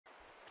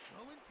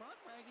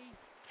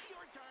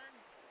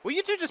Will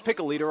you two just pick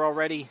a leader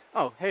already?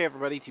 Oh, hey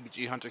everybody,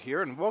 TBGhunter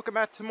here, and welcome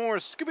back to more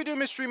Scooby-Doo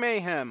Mystery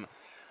Mayhem.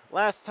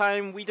 Last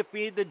time, we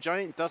defeated the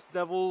giant dust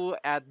devil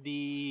at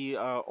the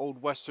old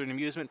western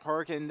amusement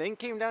park, and then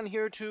came down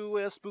here to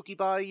a spooky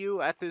bayou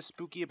at this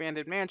spooky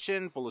abandoned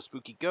mansion full of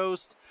spooky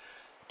ghosts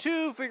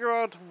to figure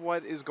out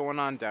what is going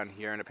on down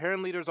here, and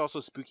apparently there's also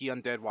spooky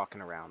undead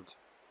walking around.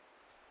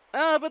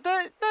 But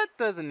that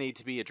doesn't need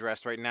to be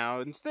addressed right now.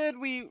 Instead,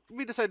 we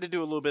decided to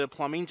do a little bit of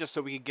plumbing just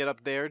so we could get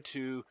up there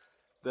to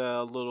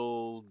the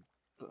little,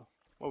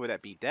 what would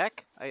that be,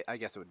 deck? I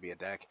guess it would be a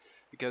deck,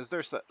 because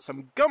there's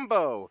some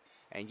gumbo,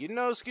 and you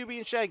know Scooby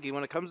and Shaggy,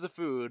 when it comes to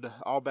food,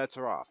 all bets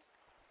are off.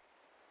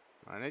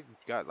 And it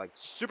got, like,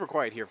 super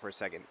quiet here for a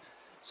second.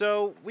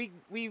 So,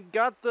 we've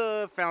got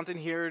the fountain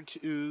here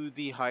to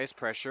the highest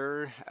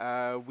pressure,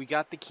 we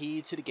got the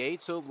key to the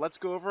gate, so let's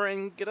go over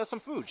and get us some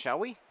food, shall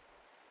we?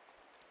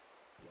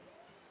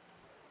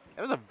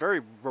 That was a very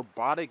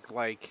robotic,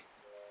 like,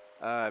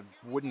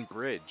 wooden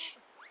bridge.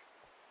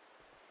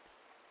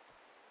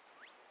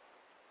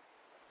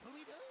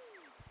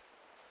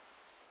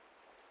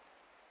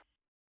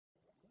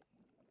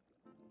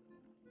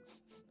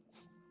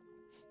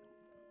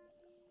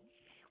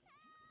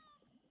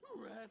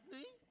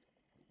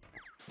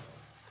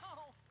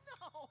 Oh,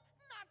 no,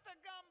 not the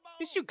gumbo. At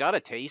least you got a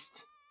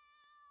taste.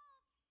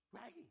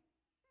 Raggy.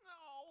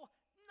 No,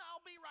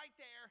 I'll be right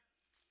there.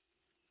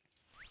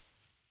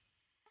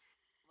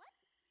 Let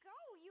go,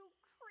 you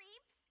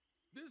creeps.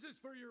 This is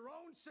for your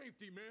own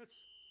safety,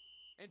 miss.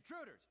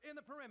 Intruders in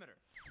the perimeter.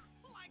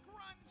 Like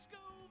run,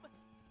 Scoob.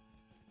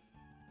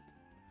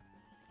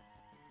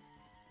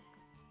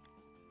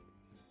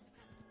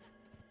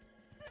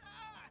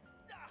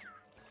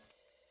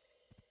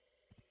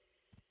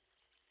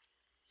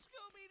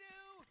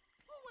 Scooby-Doo,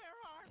 where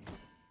are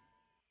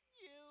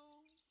you?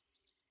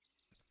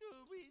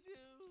 Scooby-Doo.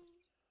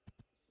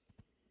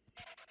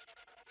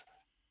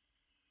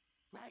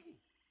 Raggy.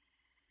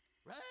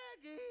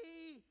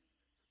 Raggy.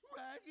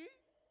 Raggy.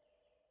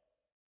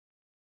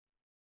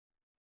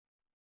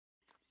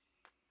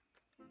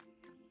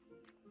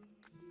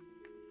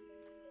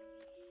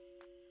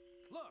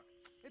 Look,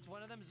 it's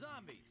one of them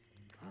zombies.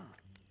 Huh.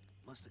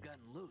 Must have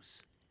gotten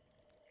loose.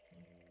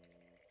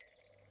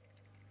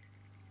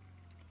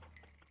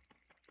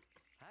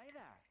 Hey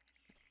there.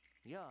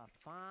 You're a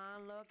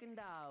fine-looking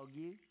dog,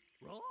 you.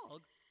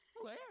 Dog?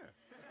 Where?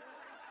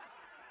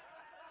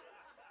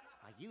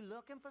 Are you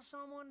looking for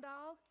someone,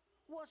 dog?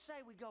 What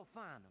say we go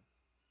find them?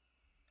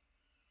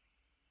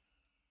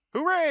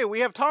 Hooray!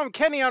 We have Tom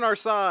Kenny on our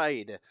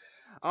side!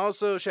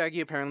 Also,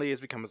 Shaggy apparently has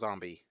become a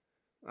zombie.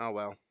 Oh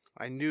well.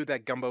 I knew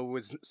that gumbo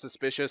was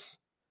suspicious.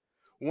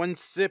 One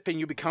sip and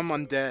you become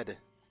undead.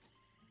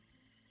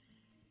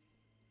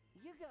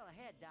 You go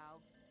ahead, dog.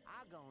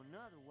 I'll go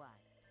another way.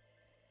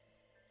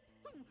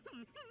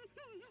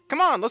 Come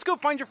on, let's go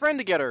find your friend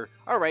together.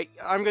 Alright,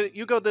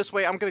 you go this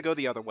way, I'm gonna go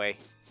the other way.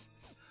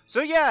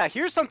 So yeah,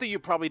 here's something you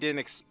probably didn't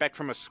expect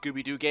from a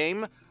Scooby-Doo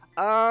game.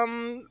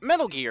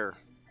 Metal Gear.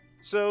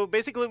 So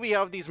basically we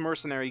have these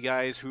mercenary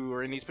guys who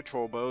are in these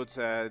patrol boats,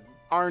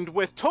 armed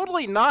with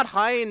totally not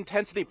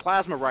high-intensity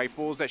plasma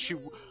rifles that shoot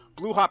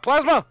blue-hot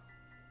plasma!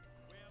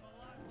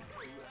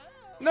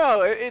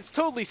 No, it's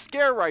totally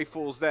scare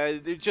rifles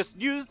that they just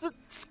use to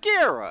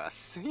scare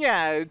us.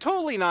 Yeah,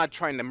 totally not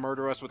trying to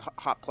murder us with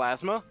hot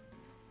plasma.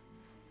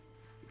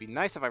 It'd be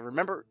nice if I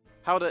remember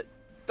how to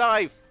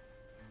dive.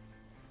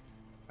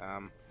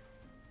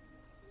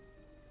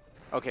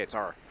 Okay, it's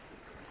R.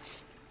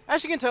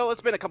 As you can tell,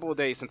 it's been a couple of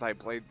days since I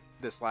played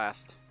this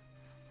last.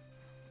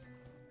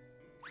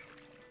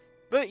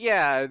 But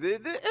yeah,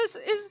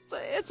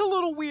 it's a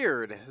little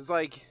weird. It's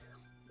like,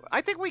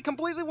 I think we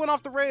completely went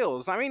off the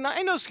rails. I mean,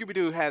 I know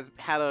Scooby-Doo has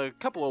had a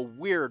couple of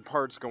weird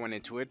parts going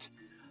into it,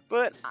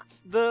 but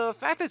the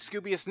fact that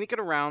Scooby is sneaking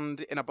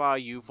around in a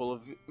bayou full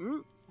of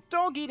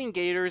dog-eating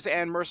gators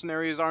and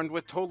mercenaries armed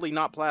with totally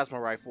not plasma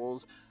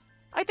rifles,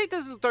 I think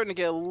this is starting to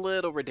get a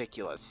little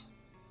ridiculous.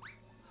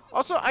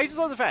 Also, I just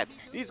love the fact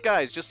these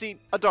guys just see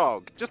a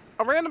dog, just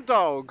a random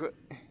dog.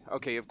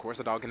 Okay, of course,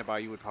 a dog in a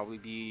bayou would probably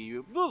be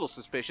a little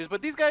suspicious,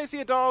 but these guys see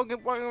a dog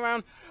walking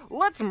around.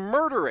 Let's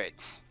murder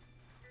it!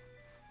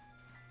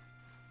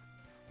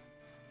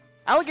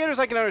 Alligators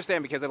I can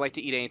understand because they like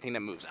to eat anything that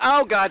moves.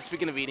 Oh god,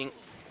 speaking of eating.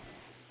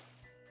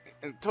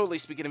 And totally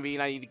speaking of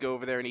eating, I need to go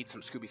over there and eat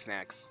some Scooby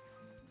snacks.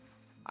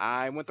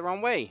 I went the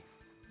wrong way.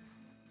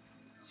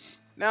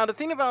 Now, the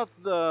thing about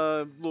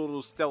the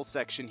little stealth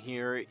section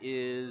here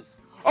is...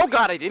 Oh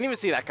god, I didn't even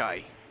see that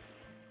guy.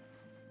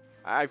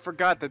 I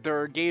forgot that there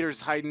are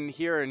gators hiding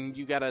here and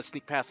you gotta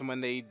sneak past them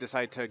when they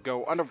decide to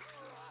go under...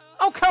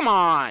 Oh, come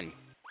on!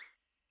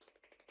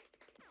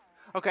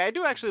 Okay, I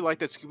do actually like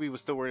that Scooby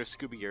was still wearing a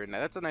Scooby gear, and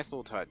that's a nice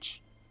little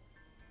touch.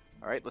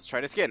 Alright, let's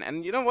try this again.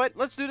 And you know what?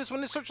 Let's do this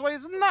when the searchlight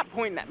is not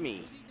pointing at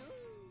me.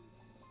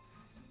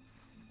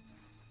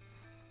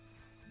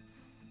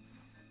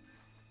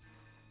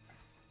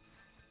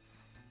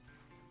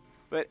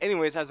 But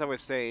anyways, as I was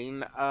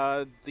saying,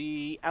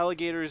 the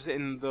alligators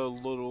in the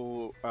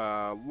little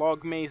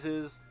log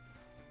mazes,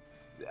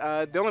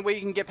 The only way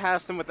you can get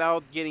past them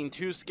without getting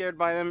too scared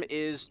by them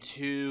is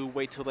to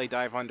wait till they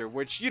dive under,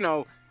 which, you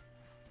know,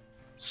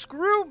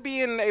 screw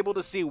being able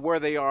to see where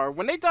they are.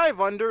 When they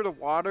dive under the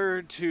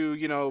water to,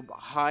 you know,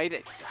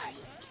 hide,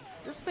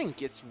 this thing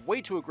gets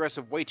way too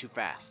aggressive way too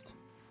fast.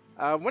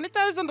 When it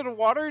dives under the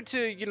water to,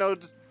 you know,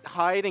 just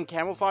hide and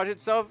camouflage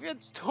itself,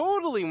 it's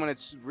totally when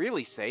it's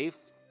really safe.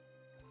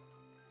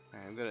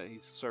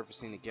 He's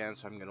surfacing again,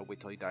 so I'm gonna wait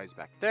till he dives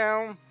back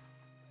down.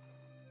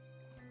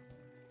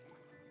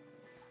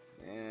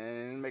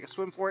 And make a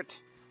swim for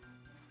it.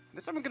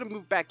 This time I'm gonna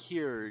move back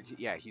here.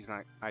 Yeah, he's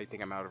not. I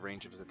think I'm out of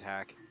range of his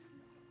attack.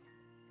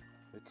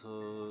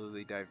 Until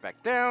they dive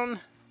back down.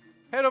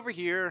 Head over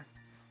here.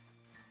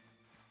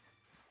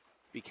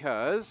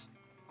 Because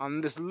on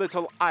this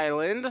little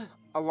island,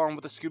 along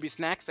with the Scooby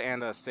snacks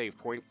and a save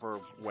point for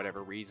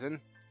whatever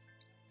reason,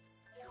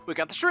 we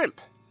got the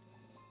shrimp.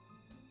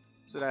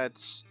 So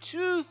that's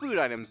 2 food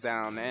items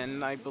down,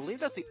 and I believe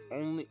that's the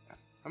only...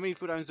 How many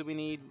food items do we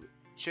need?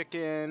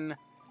 Chicken,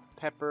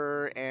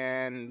 pepper,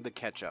 and the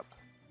ketchup.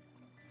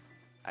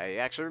 I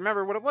actually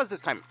remember what it was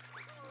this time.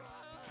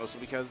 Mostly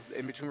because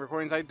in between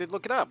recordings I did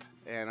look it up.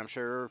 And I'm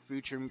sure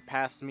Future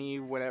passed me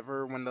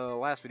whatever when the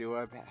last video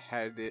I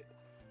had it,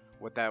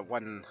 what that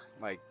one,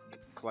 like,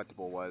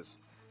 collectible was.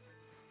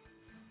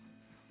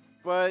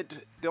 But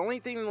the only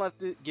thing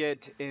left to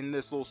get in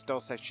this little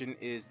stealth section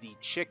is the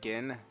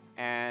chicken.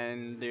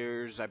 And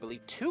there's, I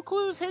believe, 2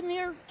 clues hidden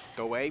here.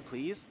 Go away,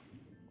 please.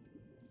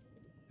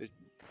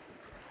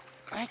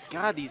 My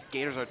god, these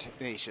gators are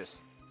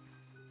tenacious.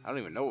 I don't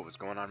even know what was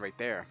going on right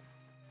there.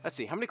 Let's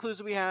see, how many clues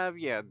do we have?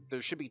 Yeah,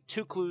 there should be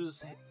 2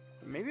 clues.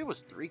 Maybe it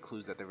was 3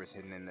 clues that there was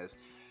hidden in this.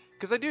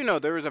 Because I do know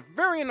there was a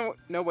very...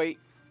 No, wait.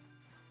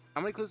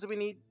 How many clues do we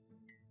need?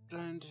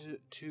 1,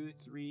 2,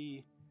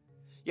 3...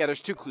 Yeah,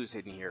 there's 2 clues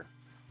hidden here.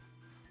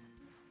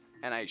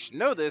 And I should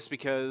know this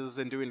because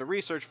in doing the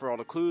research for all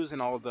the clues and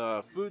all of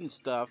the food and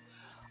stuff,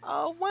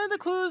 one of the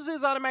clues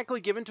is automatically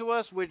given to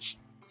us, which,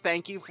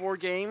 thank you for,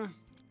 game.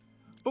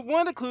 But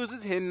one of the clues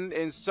is hidden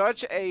in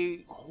such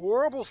a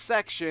horrible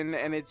section,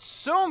 and it's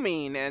so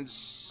mean and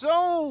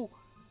so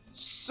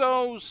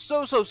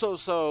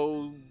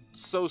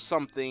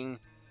something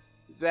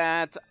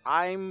that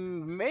I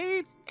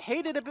may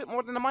hate it a bit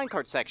more than the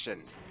minecart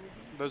section.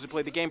 Those who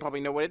played the game probably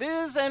know what it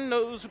is, and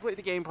those who played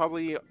the game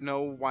probably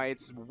know why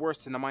it's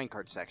worse than the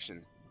minecart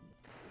section.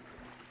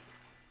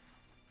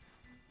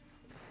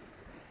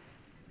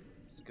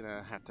 Just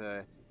gonna have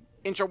to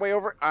inch our way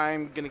over.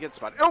 I'm gonna get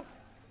spotted. Oh!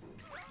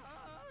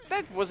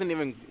 That wasn't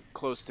even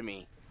close to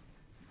me.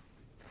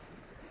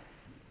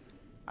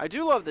 I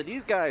do love that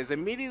these guys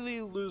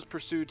immediately lose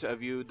pursuit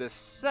of you the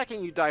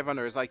second you dive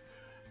under. It's like,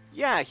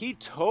 yeah, he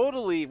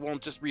totally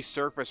won't just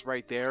resurface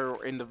right there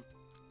or in the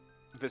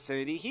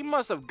vicinity. He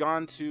must have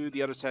gone to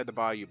the other side of the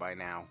bayou by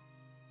now.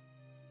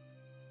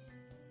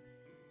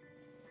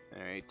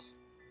 Alright.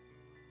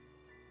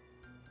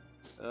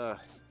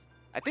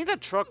 I think that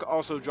truck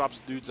also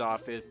drops dudes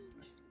off if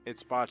it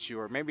spots you,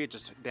 or maybe it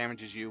just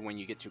damages you when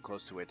you get too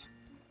close to it.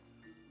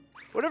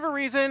 Whatever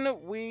reason,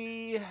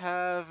 we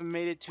have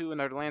made it to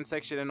another land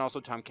section, and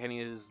also Tom Kenny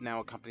is now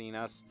accompanying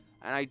us.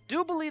 And I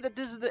do believe that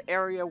this is the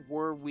area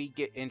where we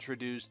get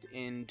introduced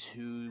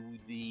into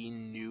the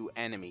new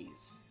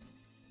enemies.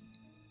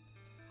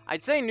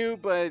 I'd say new,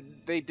 but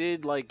they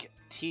did, like,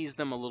 tease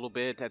them a little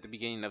bit at the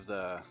beginning of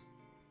the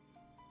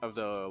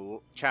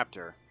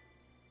chapter.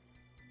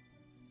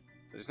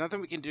 There's nothing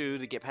we can do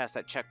to get past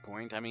that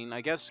checkpoint. I mean, I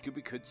guess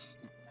Scooby could,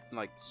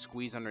 like,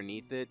 squeeze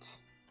underneath it.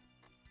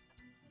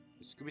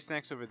 There's Scooby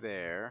snacks over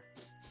there.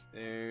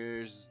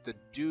 There's the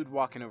dude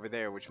walking over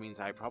there, which means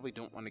I probably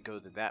don't want to go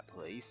to that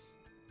place.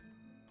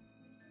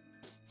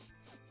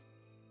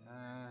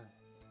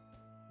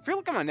 I feel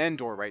like I'm on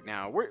Endor right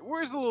now.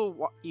 Where's the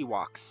little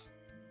Ewoks?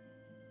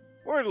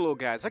 Where are the little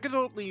guys? I could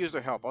totally use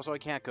their help. Also, I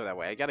can't go that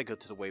way. I gotta go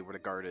to the way where the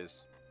guard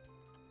is.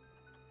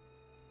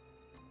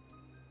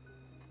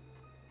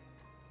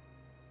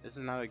 This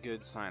is not a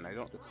good sign. I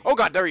don't... Oh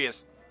god, there he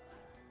is!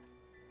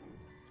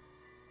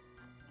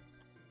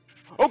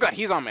 Oh god,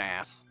 he's on my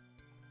ass.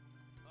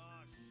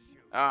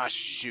 Ah,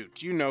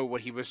 shoot. You know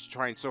what he was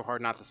trying so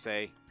hard not to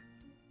say.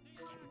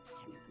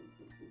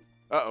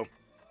 Uh-oh.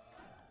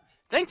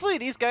 Thankfully,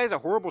 these guys are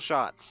horrible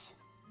shots.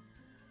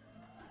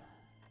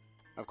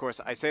 Of course,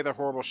 I say they're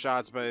horrible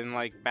shots, but in,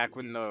 like, back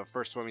when the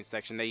first swimming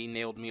section, they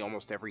nailed me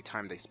almost every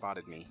time they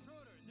spotted me.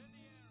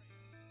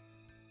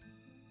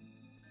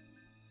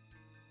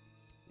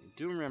 I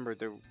do remember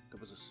there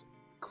was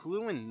a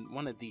clue in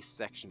one of these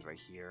sections right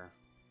here.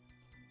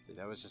 So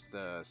that was just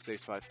a safe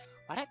spot.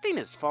 Why, that thing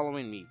is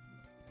following me.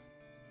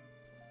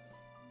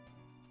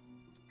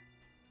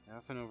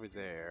 Nothing over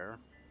there.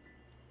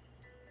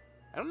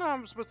 I don't know how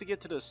I'm supposed to get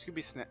to the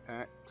Scooby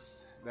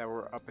snacks that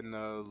were up in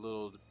the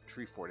little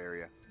tree fort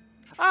area.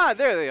 Ah,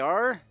 there they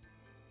are!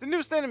 The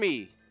newest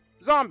enemy!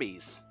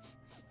 Zombies!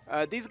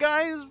 These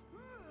guys...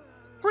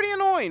 pretty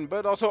annoying,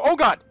 but also... Oh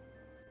god!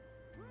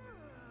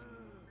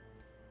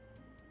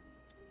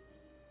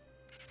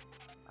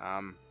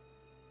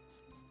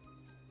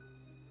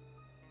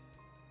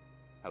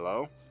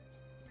 Hello?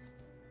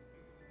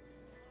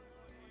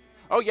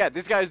 Oh yeah,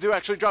 these guys do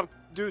actually drop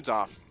dudes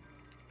off.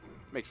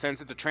 Makes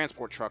sense, it's a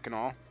transport truck and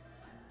all.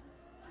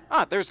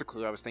 Ah, there's the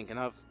clue I was thinking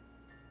of.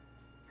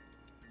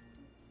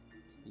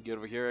 You get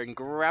over here and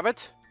grab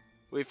it.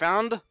 We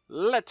found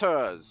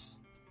letters.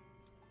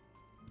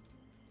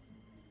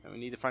 And we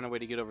need to find a way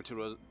to get over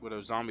to where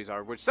those zombies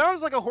are, which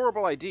sounds like a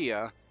horrible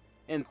idea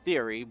in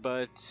theory,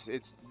 but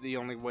it's the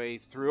only way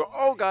through.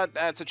 Oh god,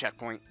 that's a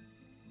checkpoint.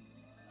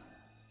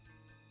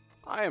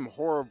 I am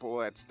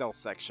horrible at stealth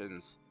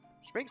sections,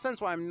 which makes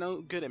sense why I'm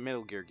no good at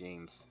Metal Gear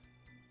games.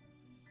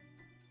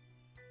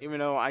 Even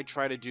though I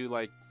try to do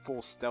like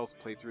full stealth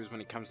playthroughs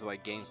when it comes to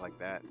like games like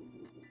that.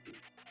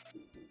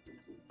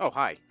 Oh,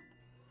 hi.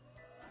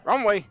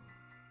 Wrong way.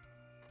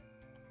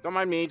 Don't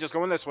mind me, just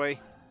going this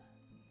way.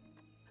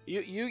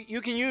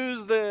 You can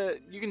use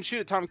you can shoot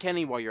at Tom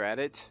Kenny while you're at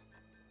it.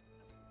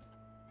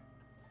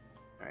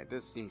 Alright,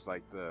 this seems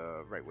like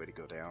the right way to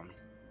go down.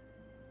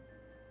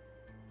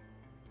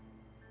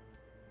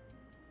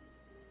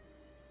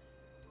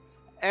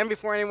 And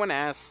before anyone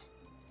asks,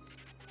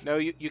 no,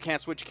 you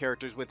can't switch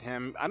characters with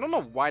him. I don't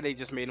know why they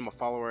just made him a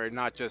follower and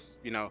not just,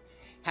 you know,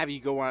 have you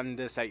go on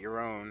this at your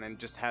own and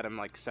just had him,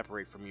 like,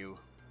 separate from you.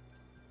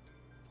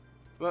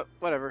 But,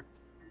 whatever.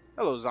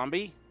 Hello,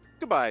 zombie.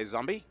 Goodbye,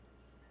 zombie.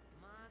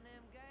 Mind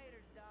them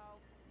gators, dog.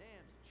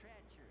 Them's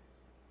treacherous.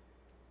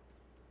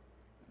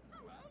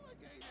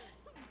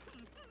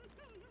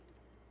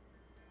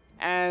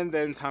 And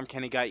then Tom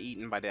Kenny got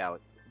eaten by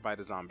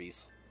the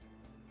zombies.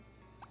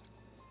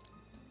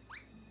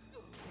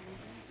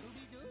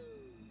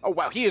 Oh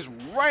wow, he is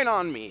right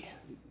on me.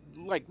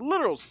 Like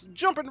literal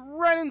jumping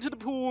right into the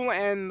pool,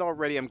 and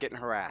already I'm getting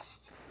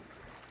harassed.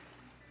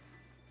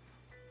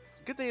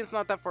 It's a good thing it's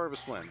not that far of a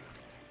swim.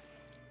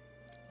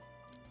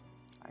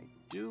 I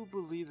do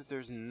believe that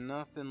there's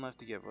nothing left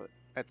to give.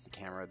 That's the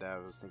camera that I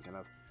was thinking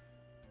of.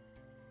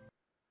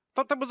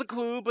 Thought that was a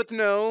clue, but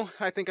no.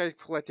 I think I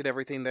collected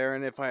everything there,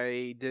 and if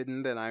I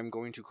didn't, then I'm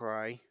going to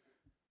cry.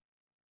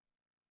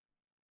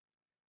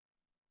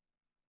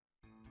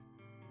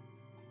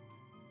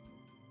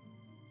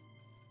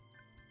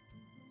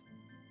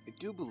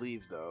 I do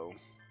believe, though,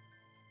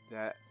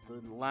 that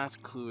the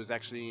last clue is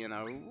actually in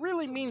a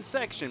really mean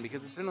section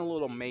because it's in a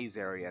little maze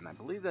area, and I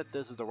believe that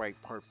this is the right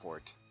part for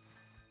it.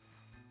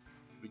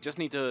 We just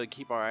need to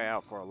keep our eye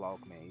out for a log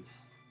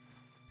maze.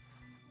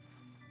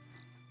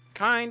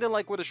 Kinda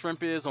like where the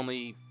shrimp is,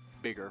 only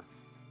bigger.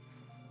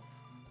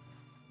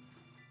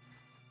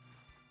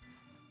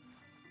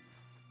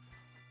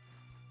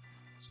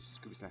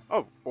 Just Scooby snack.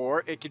 Oh,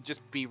 or it could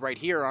just be right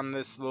here on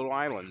this little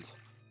island.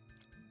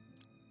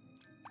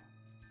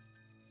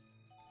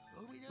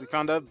 We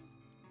found a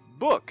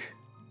book.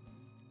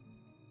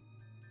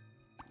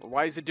 Well,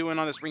 why is it doing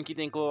on this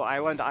rinky-dink little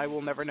island? I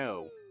will never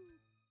know.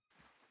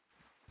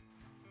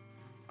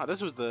 Oh,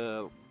 this was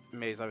the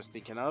maze I was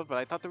thinking of, but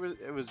I thought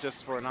it was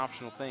just for an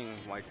optional thing,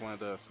 like one of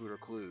the food or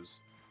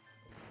clues.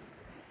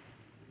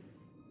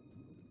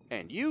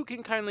 And you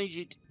can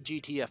kindly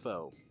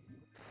GTFO.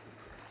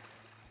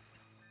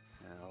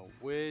 Now,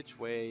 which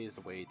way is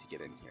the way to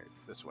get in here?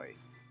 This way.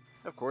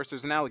 Of course,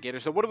 there's an alligator,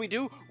 so what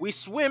do? We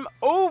swim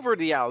over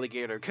the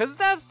alligator, because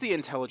that's the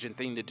intelligent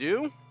thing to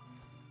do.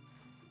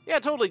 Yeah,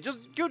 totally.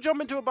 Just go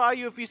jump into a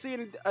bayou if you see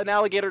an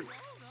alligator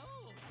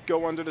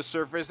go under the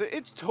surface.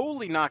 It's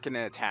totally not going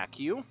to attack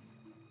you.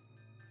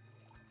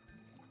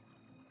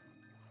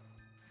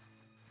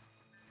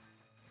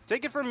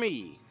 Take it from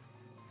me.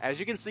 As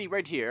you can see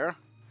right here,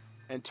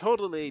 and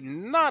totally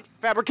not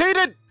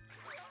fabricated!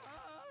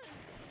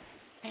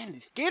 Man,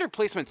 these gator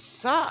placements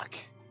suck.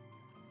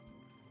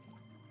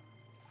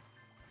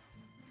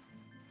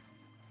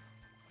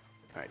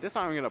 Alright, this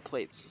time I'm going to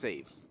play it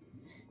safe.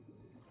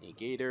 Any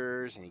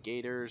gators? Any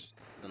gators?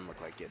 Doesn't look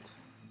like it.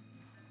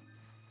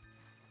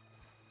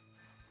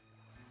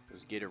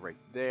 There's a gator right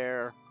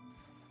there.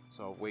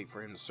 So I'll wait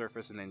for him to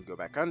surface and then go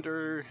back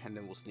under. And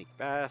then we'll sneak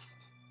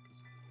past.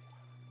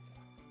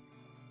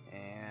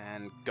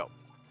 And go.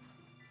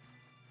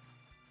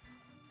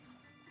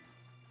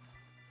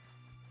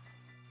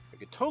 I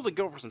could totally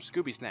go for some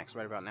Scooby snacks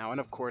right about now. And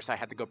of course I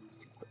had to go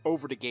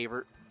over the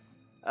gator.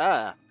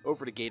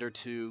 Over the gator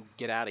to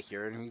get out of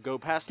here and go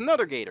past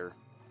another gator.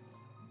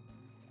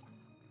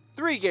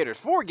 3 gators,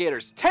 4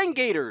 gators, 10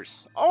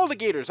 gators, all the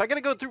gators. I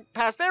gotta go through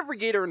past every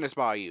gator in this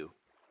bayou.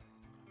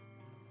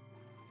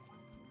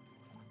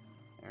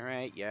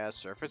 Alright, yeah,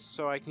 surface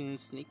so I can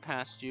sneak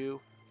past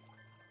you.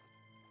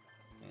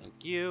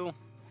 Thank you.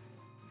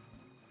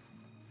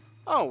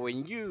 Oh,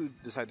 and you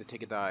decide to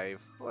take a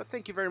dive. Well,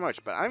 thank you very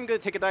much, but I'm gonna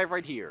take a dive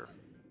right here.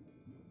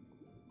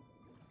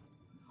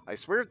 I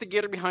swear if the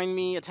gator behind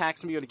me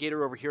attacks me or the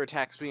gator over here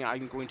attacks me,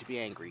 I'm going to be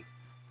angry.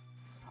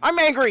 I'm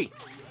angry!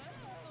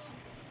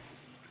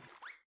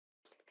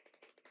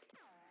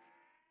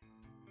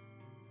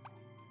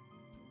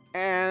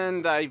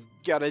 And I've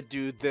got to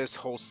do this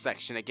whole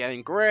section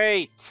again.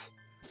 Great!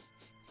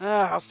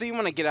 I'll see you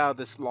when I get out of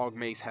this log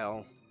maze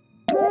hell.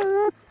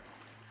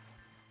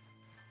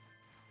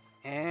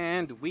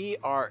 And we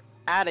are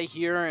out of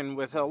here and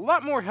with a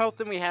lot more health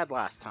than we had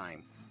last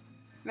time.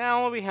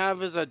 Now all we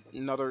have is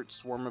another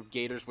swarm of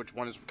gators, which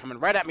one is coming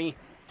right at me.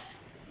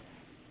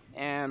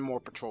 And more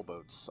patrol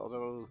boats.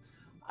 Although,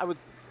 I would...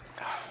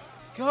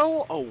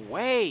 Go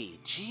away!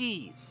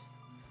 Jeez!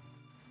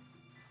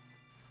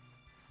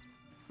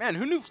 Man,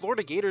 who knew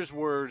Florida gators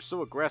were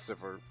so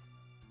aggressive? Or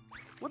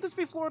would this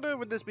be Florida or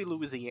would this be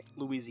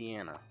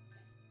Louisiana?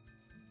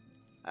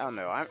 I don't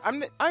know.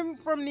 I'm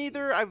from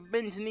neither. I've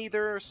been to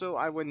neither, so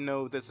I wouldn't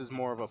know if this is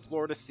more of a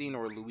Florida scene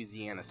or a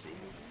Louisiana scene.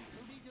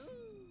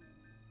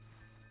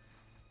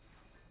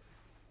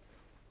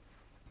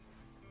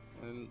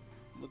 And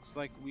looks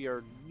like we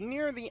are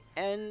near the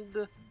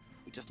end.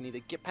 We just need to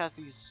get past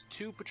these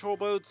 2 patrol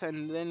boats,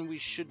 and then we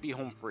should be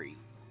home free.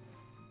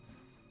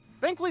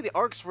 Thankfully, the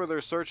arcs for their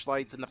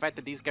searchlights and the fact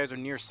that these guys are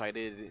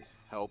nearsighted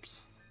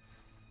helps.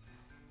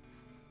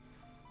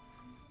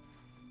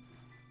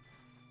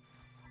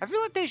 I feel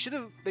like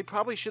they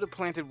probably should have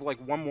planted like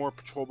one more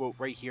patrol boat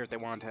right here if they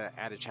wanted to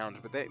add a challenge,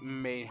 but they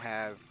may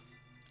have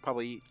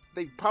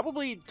they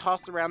probably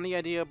tossed around the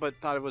idea, but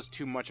thought it was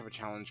too much of a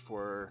challenge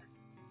for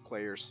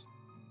players.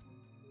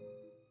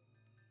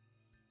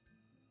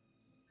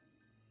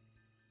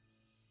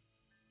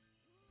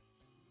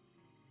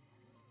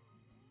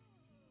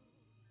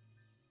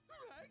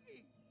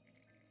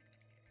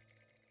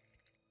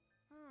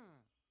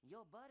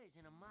 Your buddy's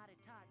in a mighty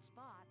tight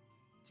spot.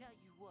 Tell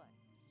you what,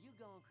 you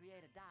go and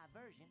create a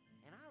diversion,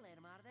 and I'll let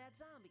him out of that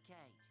zombie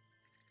cage.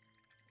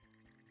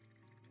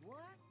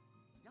 What?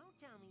 Don't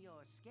tell me you're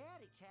a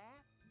scaredy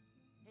cat.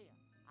 Here,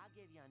 I'll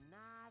give you a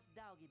nice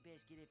doggy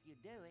biscuit if you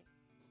do it.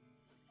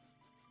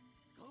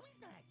 Scooby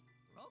snack.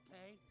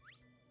 Okay.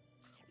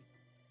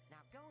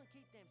 Now go and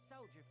keep them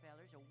soldier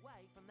fellers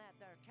away from that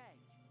there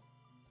cage.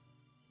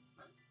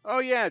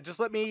 Oh yeah, just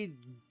let me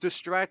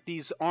distract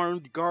these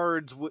armed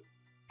guards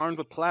armed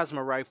with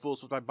plasma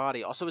rifles with my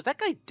body. Also, is that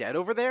guy dead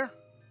over there?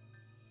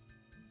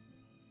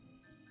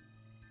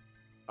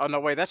 Oh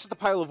no, wait, that's just a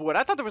pile of wood.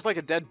 I thought there was like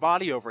a dead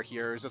body over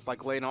here. It's just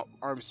like laying out,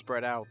 arms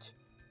spread out.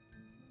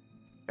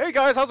 Hey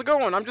guys, how's it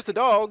going? I'm just a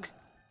dog.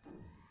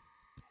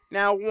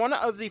 Now, one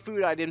of the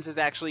food items is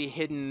actually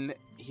hidden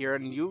here,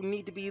 and you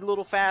need to be a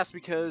little fast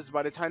because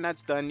by the time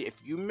that's done,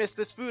 if you miss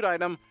this food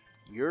item,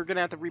 you're gonna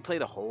have to replay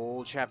the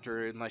whole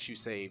chapter unless you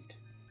saved.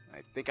 I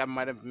think I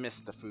might have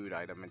missed the food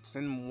item. It's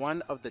in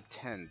one of the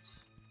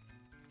tents.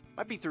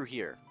 Might be through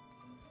here.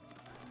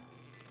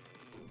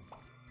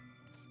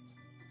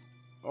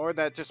 Or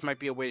that just might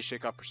be a way to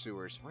shake off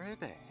pursuers. Where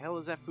the hell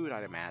is that food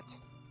item at?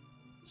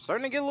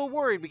 Starting to get a little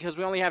worried because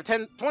we only have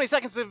 20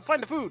 seconds to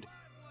find the food.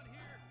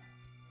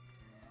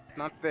 It's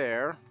not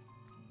there.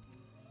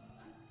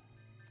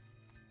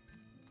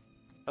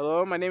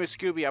 Hello, my name is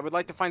Scooby. I would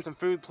like to find some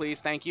food,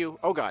 please. Thank you.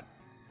 Oh, God.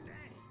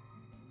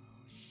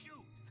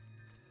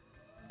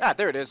 Ah,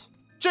 there it is.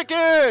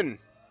 Chicken!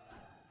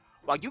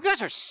 Wow, you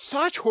guys are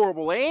such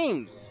horrible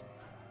aims.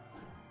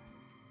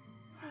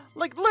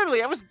 Like,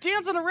 literally, I was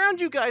dancing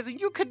around you guys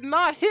and you could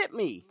not hit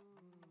me.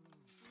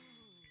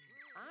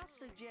 I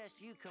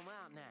suggest you come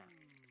out now.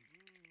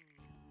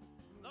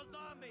 The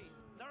zombies!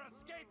 They're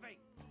escaping!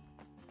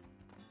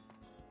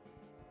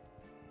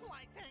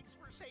 Why, thanks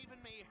for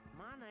saving me.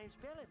 My name's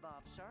Billy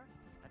Bob, sir.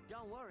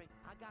 Don't worry,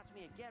 I got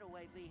me a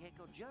getaway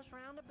vehicle just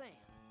round the bend.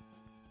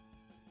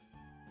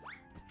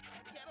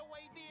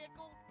 Getaway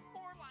vehicle?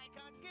 More like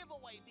a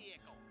giveaway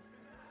vehicle.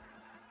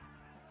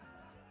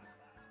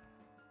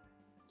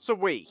 So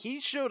wait, he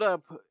showed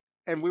up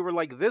and we were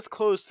like this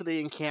close to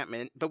the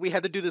encampment, but we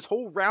had to do this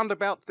whole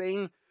roundabout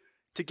thing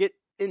to get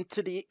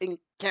into the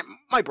encampment.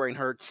 My brain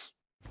hurts.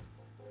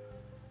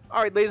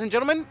 Alright, ladies and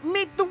gentlemen,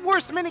 meet the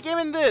worst minigame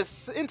in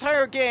this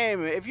entire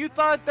game. If you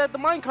thought that the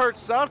minecart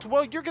sucked,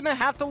 well, you're gonna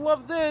have to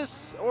love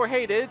this or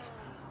hate it.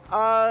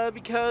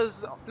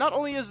 Because not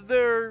only is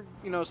there,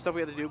 you know, stuff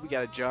we have to do, we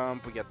gotta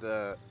jump, we got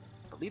the...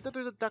 I believe that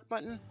there's a duck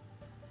button.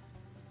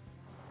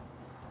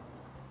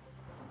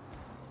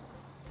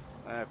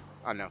 I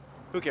don't know.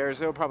 Who cares?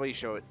 It'll probably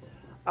show it.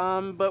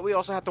 But we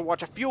also have to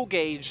watch a fuel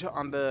gauge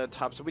on the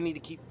top, so we need to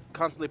keep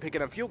constantly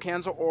picking up fuel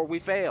cans or we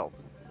fail.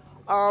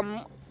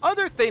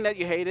 Other thing that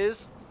you hate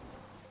is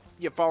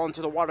you fall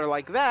into the water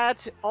like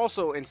that,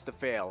 also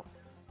insta-fail.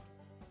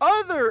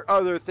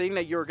 Other thing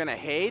that you're gonna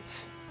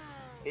hate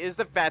is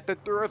the fact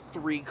that there are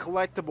 3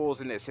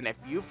 collectibles in this, and if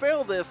you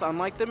fail this,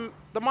 unlike the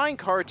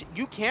minecart,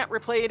 you can't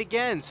replay it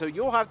again, so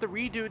you'll have to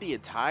redo the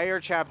entire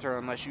chapter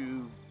unless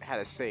you had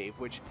a save,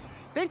 which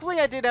thankfully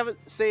I did have a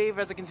save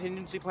as a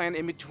contingency plan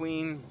in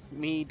between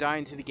me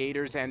dying to the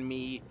gators and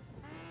me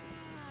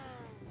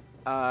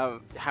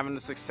having a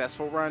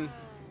successful run.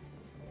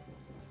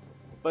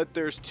 But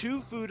there's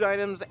 2 food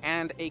items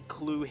and a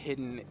clue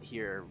hidden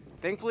here.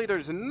 Thankfully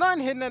there's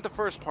none hidden at the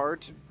first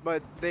part,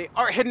 but they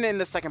are hidden in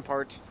the second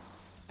part.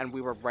 And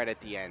we were right at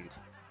the end.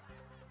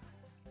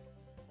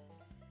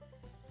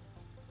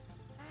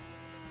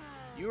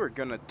 You are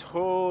gonna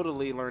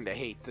totally learn to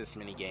hate this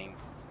minigame.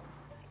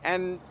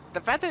 And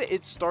the fact that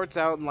it starts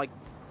out in like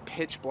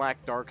pitch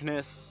black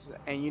darkness,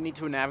 and you need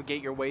to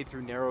navigate your way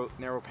through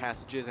narrow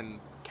passages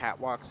and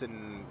catwalks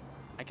and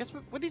I guess,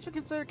 would these be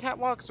considered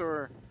catwalks,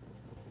 or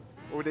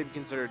would they be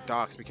considered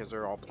docks because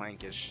they're all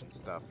plankish and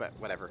stuff, but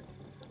whatever.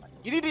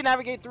 You need to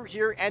navigate through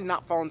here and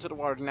not fall into the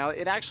water. Now,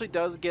 it actually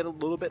does get a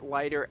little bit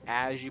lighter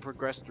as you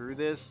progress through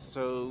this,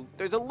 so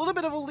there's a little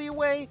bit of a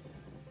leeway.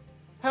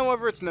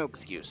 However, it's no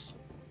excuse.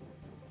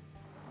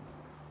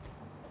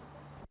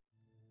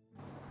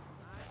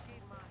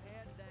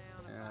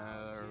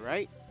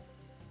 Alright.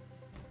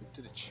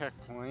 To the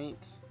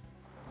checkpoint.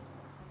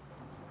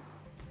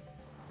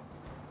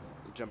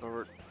 Jump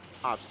over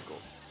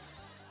obstacles.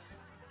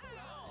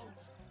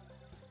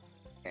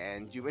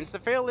 And you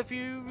insta-fail if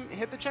you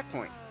hit the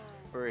checkpoint.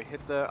 Or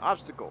hit the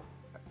obstacle.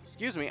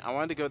 Excuse me, I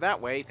wanted to go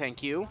that way,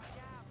 thank you.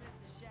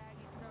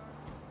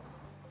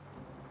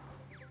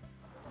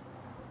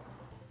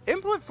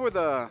 Input for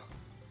the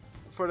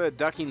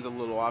ducking's a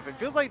little off. It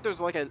feels like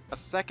there's like a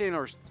second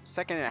or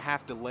second and a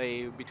half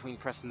delay between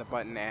pressing the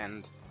button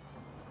and,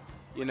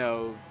 you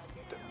know,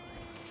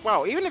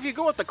 wow, even if you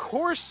go up the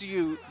course,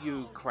 you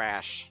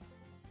crash.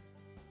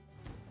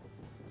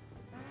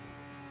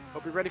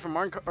 Hope you're ready for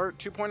Mario Kart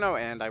 2.0,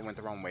 and I went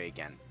the wrong way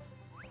again.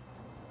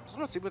 Just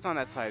want to see what's on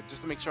that side,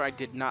 just to make sure I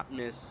did not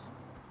miss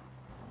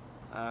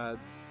the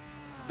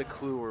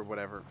clue or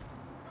whatever.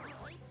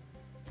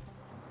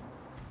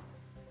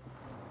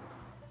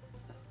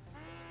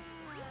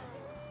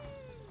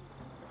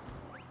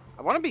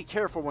 I want to be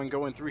careful when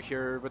going through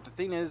here, but the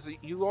thing is,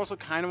 you also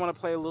kind of want to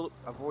play a little,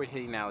 avoid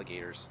hitting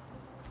alligators.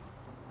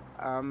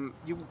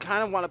 You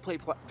kind of want to play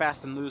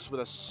fast and loose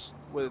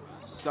with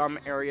some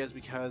areas,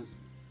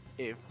 because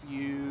if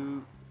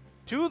you...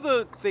 Two of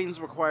the things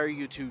require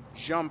you to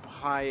jump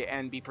high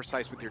and be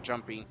precise with your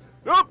jumping.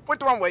 Nope, went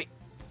the wrong way!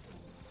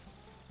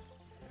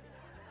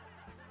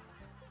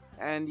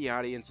 And the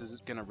audience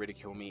is going to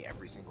ridicule me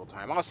every single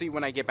time. I'll see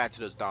when I get back to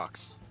those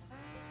docks.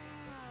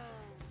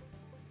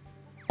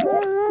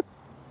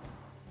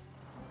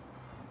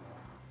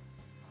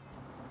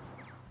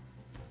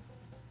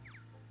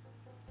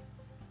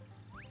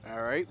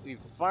 Alright,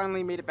 we've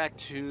finally made it back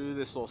to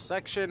this little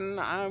section.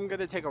 I'm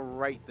gonna take a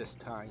right this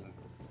time.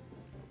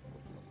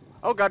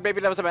 Oh god,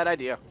 maybe that was a bad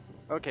idea.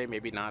 Okay,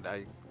 maybe not.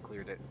 I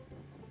cleared it.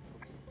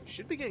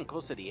 Should be getting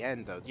close to the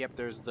end, though. Yep,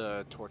 there's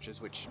the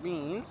torches, which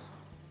means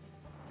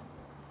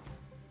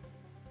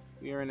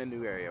we are in a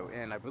new area.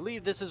 And I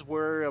believe this is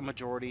where a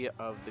majority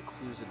of the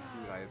clues and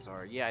food items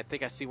are. Yeah, I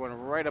think I see one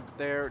right up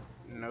there.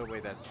 No way,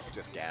 that's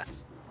just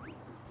gas.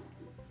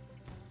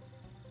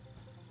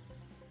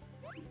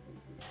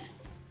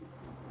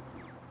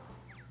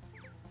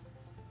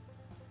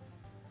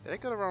 Did I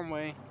go the wrong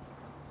way?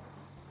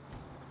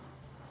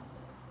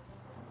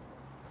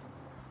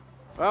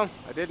 Well,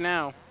 I did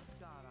now. It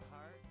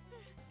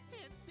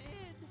did.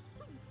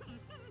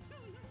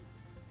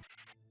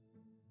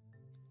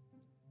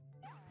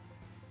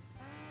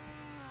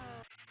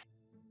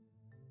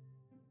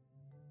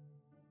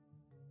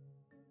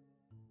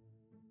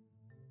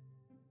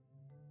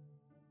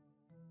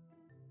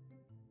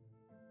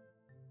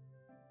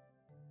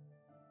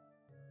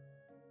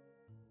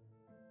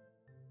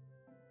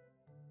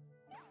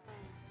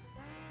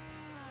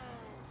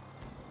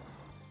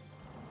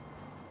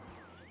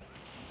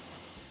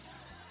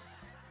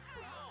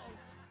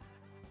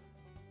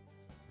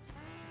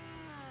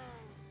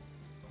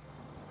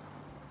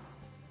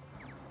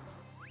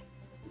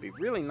 It'd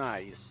be really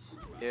nice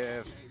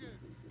if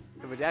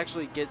it would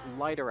actually get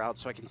lighter out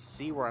so I can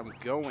see where I'm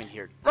going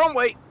here. Wrong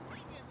way!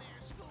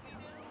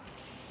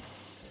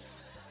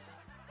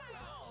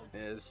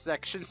 This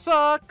section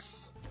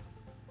sucks!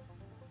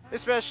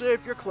 Especially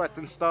if you're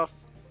collecting stuff.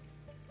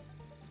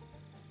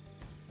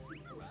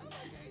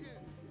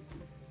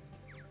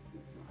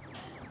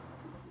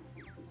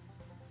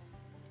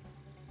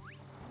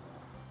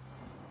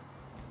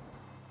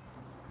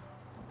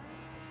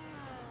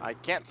 I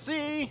can't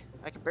see!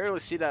 I can barely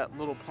see that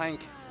little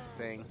plank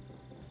thing.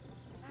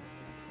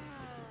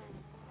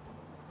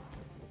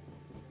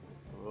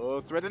 Oh,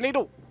 thread the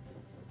needle!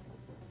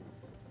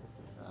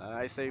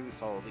 I say we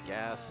follow the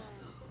gas.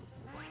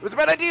 It was a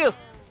bad idea!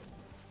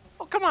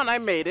 Oh, come on, I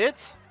made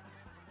it!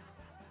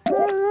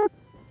 Thread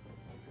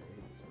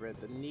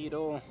the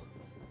needle.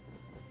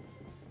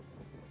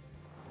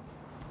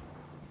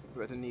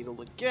 Thread the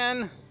needle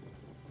again.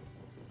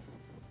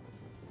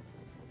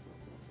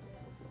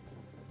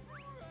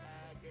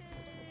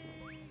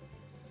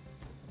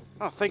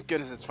 Oh, thank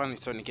goodness it's finally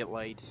starting to get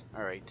light.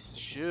 Alright,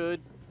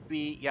 should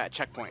be... Yeah,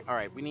 checkpoint.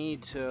 Alright, we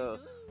need to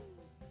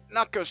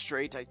not go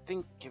straight. I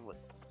think it would...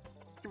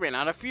 You ran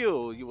out of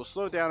fuel. You will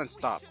slow down and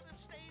stop.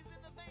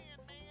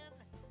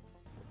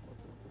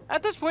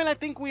 At this point, I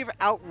think we've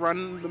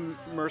outrun the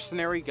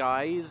mercenary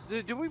guys.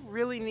 Do we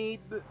really need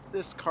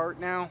this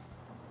cart now?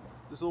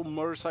 This little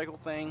motorcycle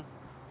thing?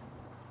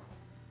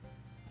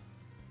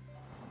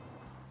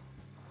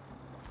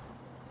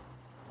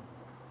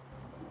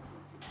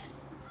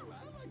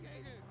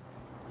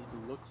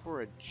 Look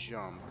for a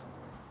jump.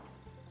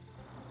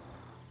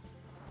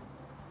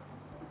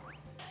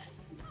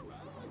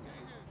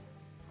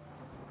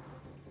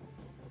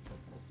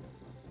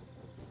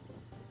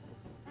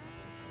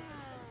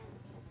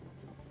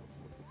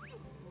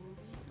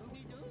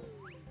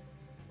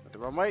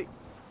 wrong way.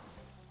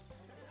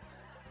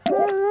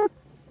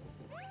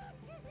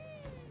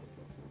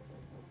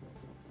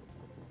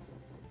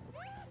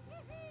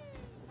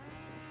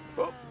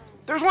 Oh,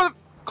 there's one of the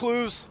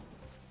clues.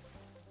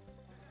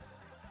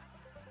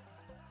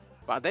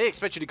 Wow, they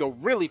expect you to go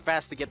really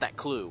fast to get that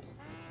clue.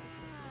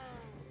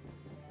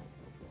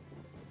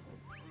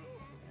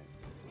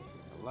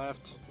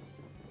 Left.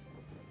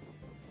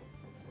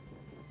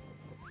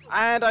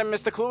 And I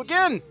missed the clue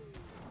again!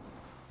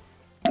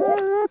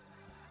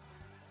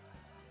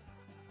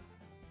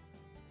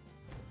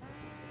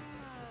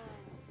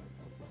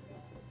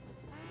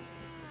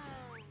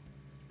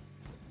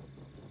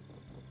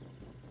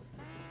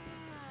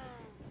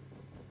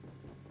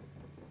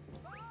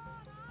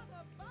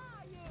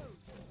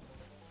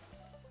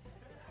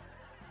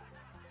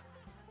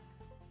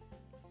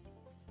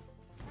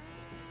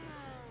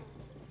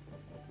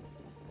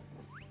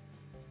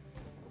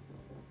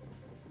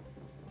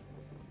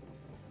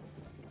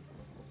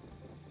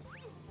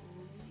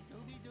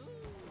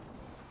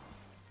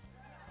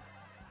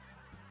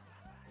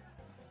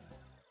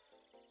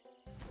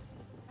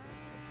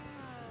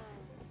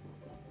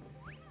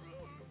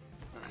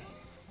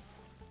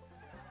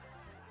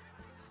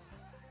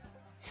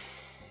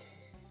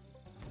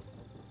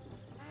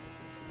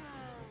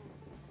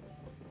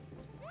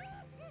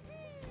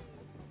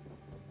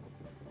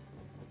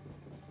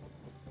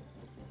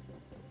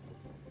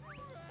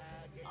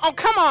 Oh,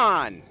 come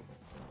on!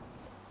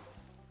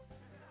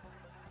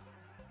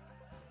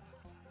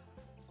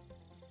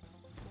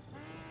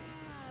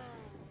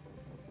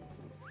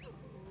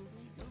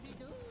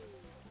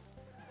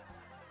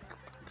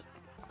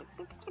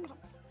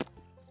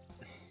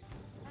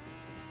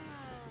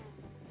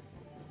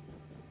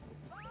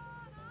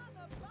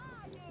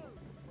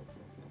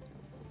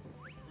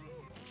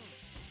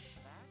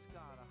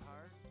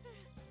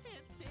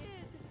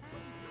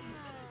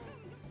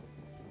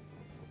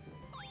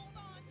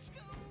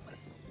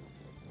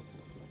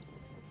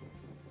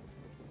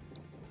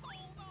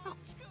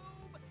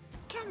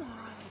 Come on.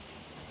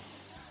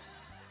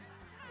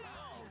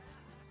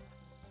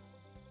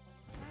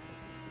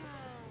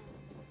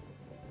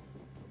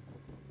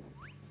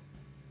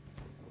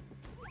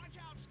 Watch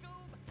out,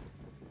 Scoob!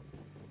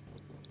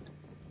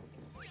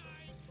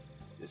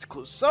 Yikes! This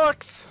clue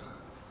sucks.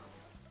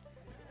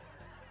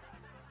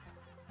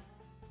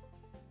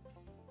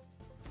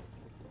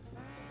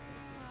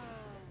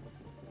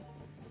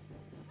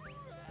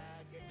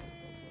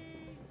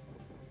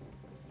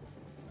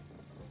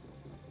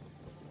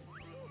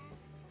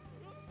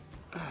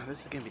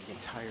 This is gonna be the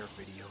entire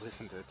video,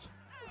 isn't it?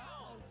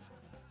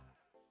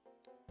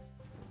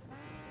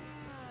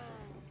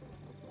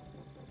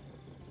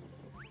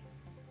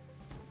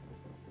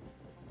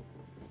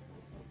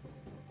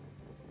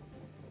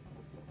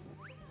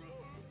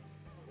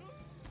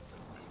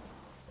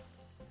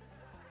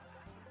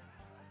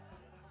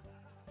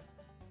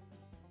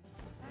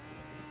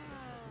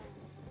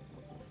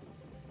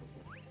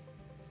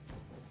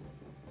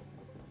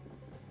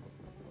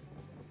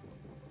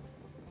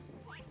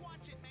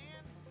 Watch it, man!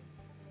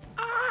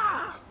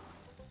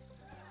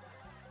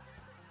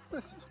 I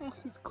just want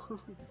this clue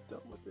to be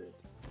done with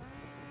it.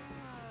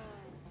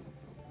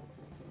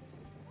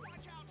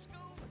 Watch out,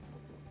 Scoob!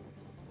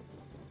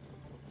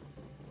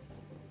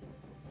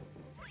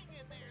 Hang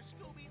in there,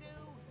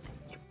 Scooby-Doo!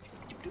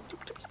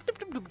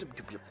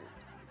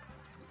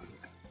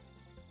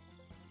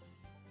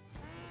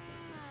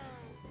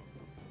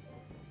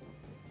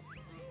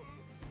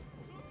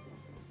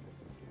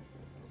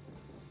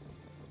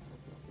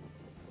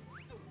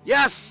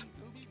 Yes!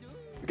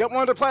 We got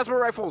one of the plasma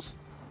rifles!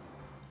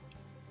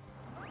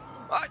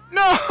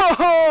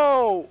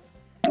 No!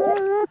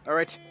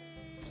 Alright.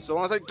 So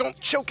long as I don't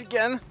choke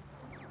again.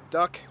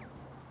 Duck.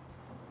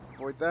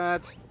 Avoid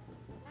that.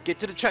 Get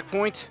to the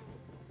checkpoint.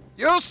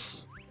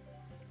 Yes!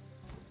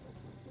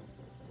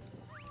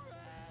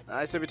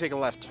 I said we take a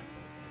left.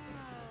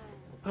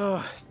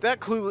 Oh,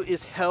 that clue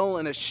is hell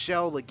in a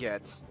shell to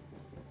get.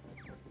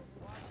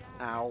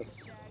 Ow.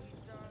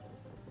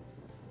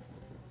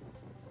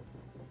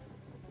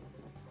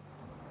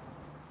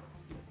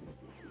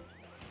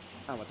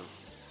 I want to.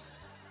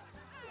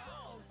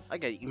 I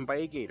got eaten by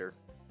a gator.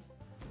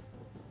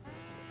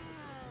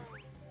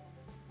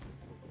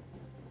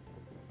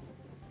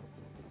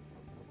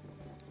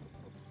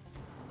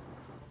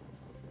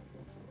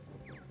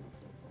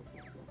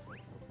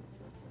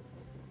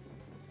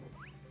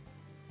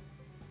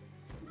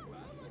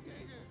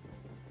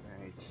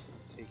 Alright,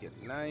 take it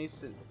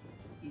nice and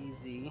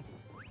easy.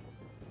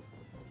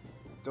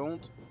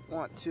 Don't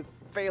want to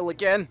fail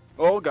again.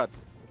 Oh god.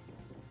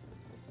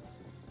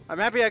 I'm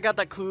happy I got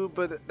that clue,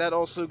 but that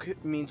also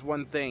means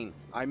one thing.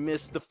 I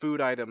missed the food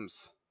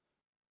items.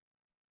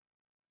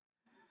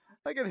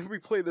 I gotta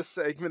replay this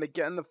segment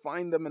again to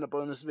find them in a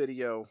bonus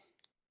video.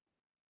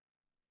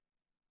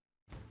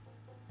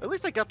 At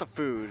least I got the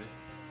food.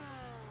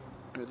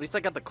 At least I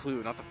got the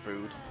clue, not the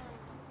food.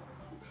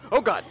 Oh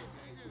god!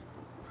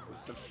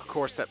 Of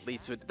course that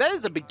leads to it. That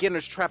is a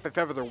beginner's trap if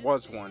ever there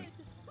was one.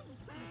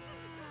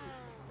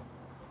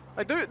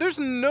 Like, there's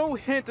no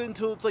hint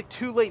until it's, like,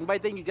 too late, and by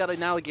then you got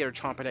an alligator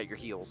chomping at your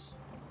heels.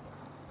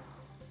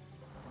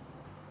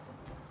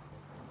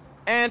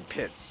 And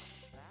pits.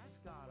 That's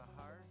gotta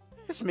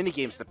hurt. This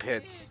minigame's the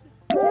pits.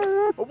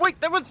 Oh, wait,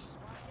 that was...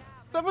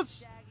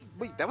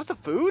 Wait, that was the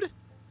food?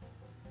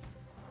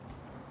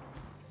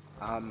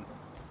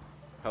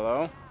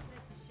 Hello?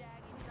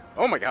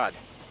 Oh my god.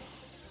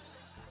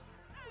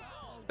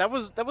 That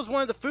was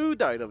one of the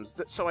food items,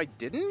 so I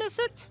didn't miss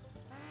it?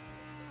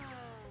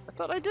 I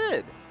thought I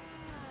did.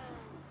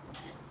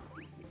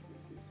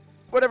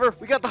 Whatever,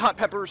 we got the hot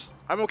peppers.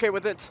 I'm okay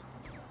with it.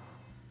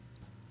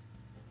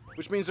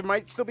 Which means there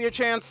might still be a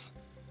chance.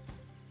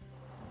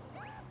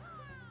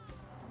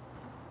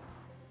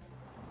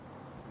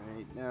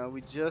 Alright, now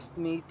we just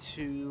need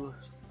to...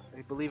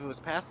 I believe it was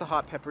past the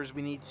hot peppers.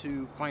 We need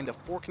to find a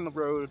fork in the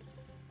road,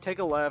 take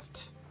a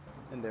left,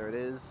 and there it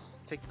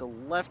is. Take the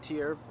left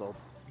here. Well,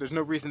 there's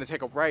no reason to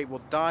take a right.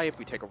 We'll die if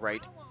we take a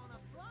right.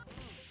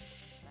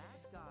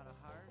 That's gotta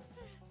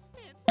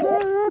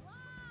hurt.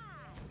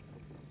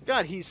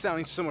 God, he's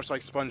sounding so much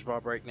like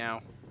SpongeBob right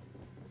now.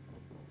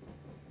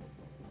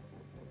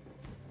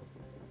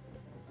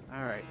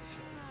 Alright.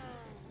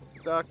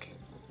 Duck.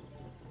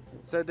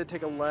 It said to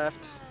take a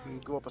left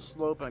and go up a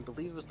slope, and I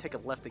believe it was take a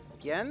left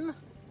again.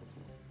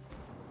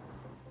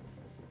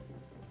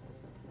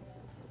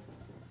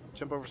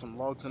 Jump over some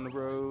logs in the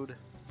road.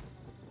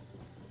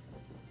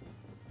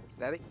 Is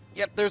that it?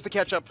 Yep, there's the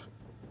ketchup.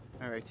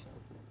 Alright.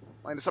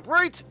 Line this up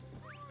right!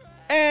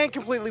 And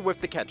completely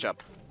whiff the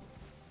ketchup.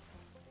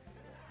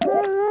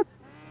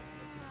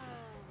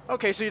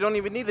 Okay, so you don't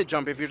even need to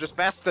jump. If you're just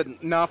fast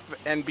enough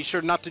and be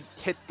sure not to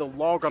hit the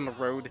log on the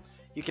road,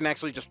 you can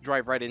actually just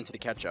drive right into the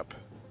ketchup.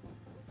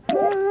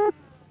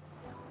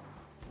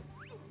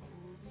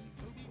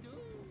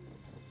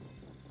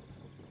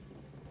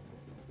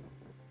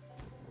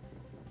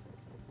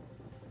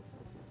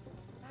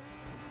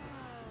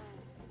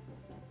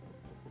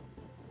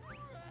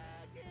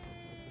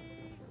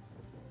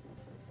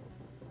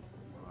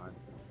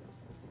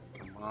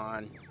 Come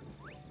on.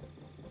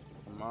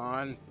 Come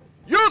on.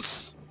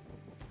 Yes!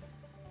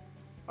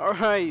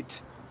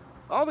 Alright.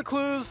 All the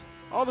clues,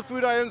 all the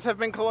food items have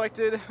been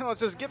collected. Let's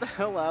just get the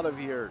hell out of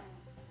here.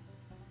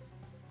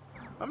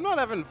 I'm not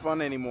having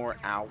fun anymore.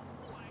 Ow.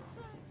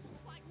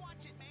 Like, watch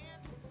it,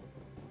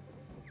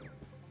 man.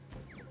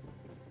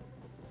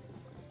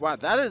 Wow,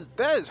 that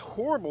is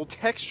horrible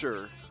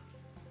texture.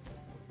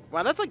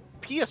 Wow, that's like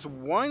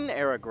PS1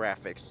 era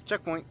graphics.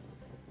 Checkpoint.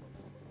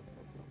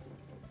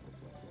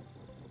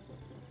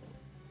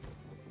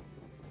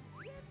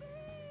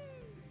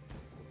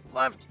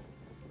 Left.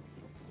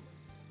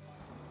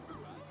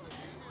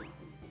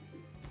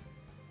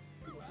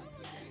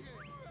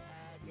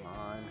 Come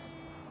on.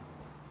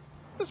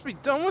 Let's be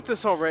done with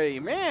this already.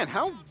 Man,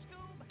 how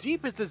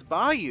deep is this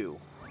bayou?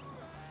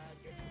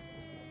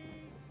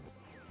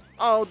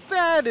 Oh,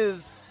 that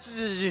is...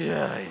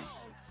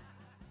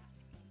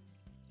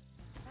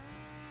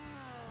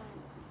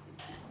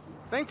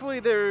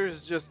 Thankfully,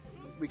 there's just...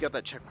 We got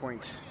that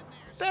checkpoint.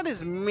 That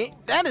is mean.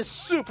 That is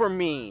super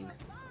mean.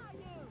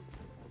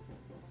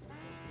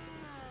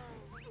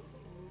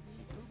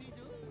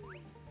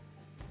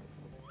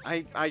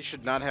 I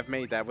should not have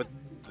made that. With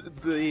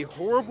the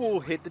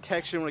horrible hit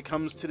detection when it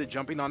comes to the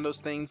jumping on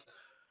those things,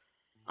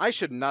 I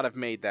should not have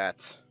made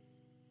that.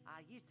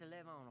 I used to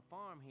live on a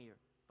farm here,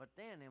 but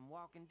then them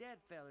Walking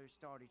Dead fellers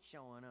started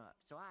showing up,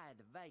 so I had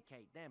to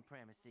vacate them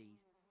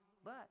premises.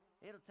 But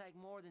it'll take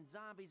more than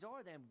zombies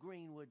or them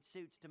Greenwood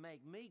suits to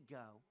make me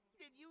go.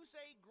 Did you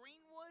say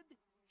Greenwood?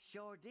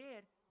 Sure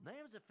did.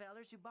 Them's the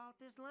fellers who bought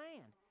this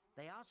land.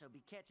 They also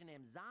be catching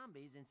them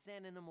zombies and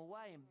sending them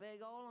away in big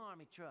old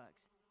army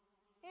trucks.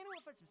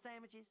 Anyone for some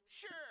sandwiches?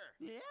 Sure.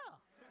 Yeah.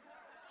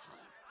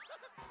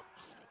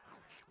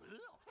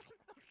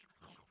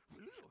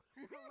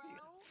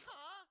 Hello?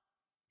 Huh?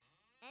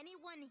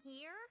 Anyone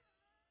here?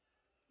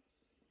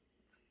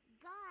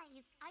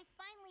 Guys, I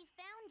finally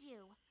found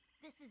you.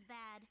 This is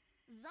bad.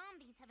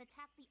 Zombies have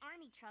attacked the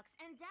army trucks,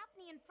 and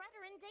Daphne and Fred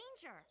are in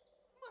danger.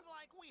 But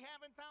like we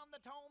haven't found the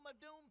Tome of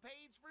Doom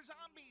page for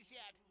zombies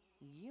yet.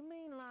 You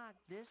mean like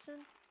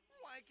this'n?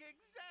 Like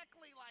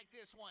exactly like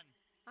this one.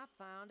 I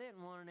found it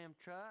in one of them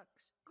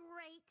trucks.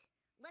 Great.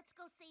 Let's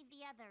go save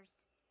the others.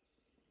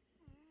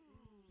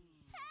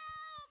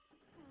 Help!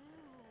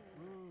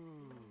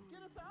 Get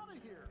us out of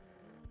here!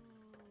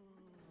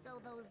 So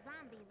those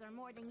zombies are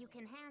more than you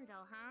can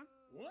handle, huh?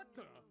 What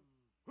the?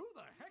 Who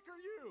the heck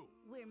are you?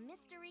 We're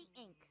Mystery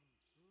Inc.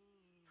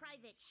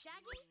 Private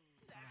Shaggy?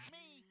 That's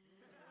me.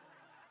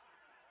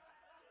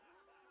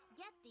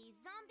 Get these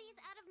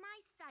zombies out of my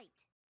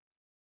sight.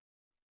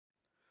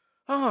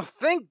 Oh,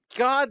 thank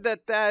God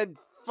that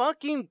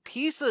fucking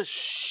piece of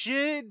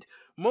shit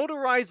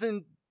motorized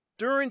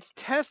endurance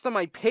test on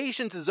my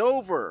patience is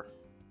over.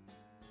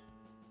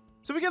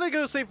 So we gotta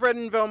go save Fred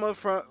and Velma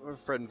from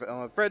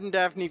Fred and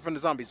Daphne from the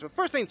zombies. But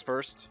first things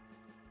first,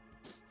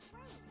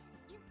 Great.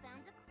 You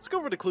found a let's go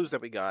over the clues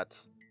that we got.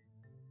 some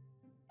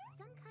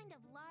kind of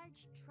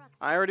large truck.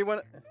 I already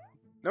went.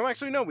 No,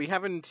 actually, no, we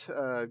haven't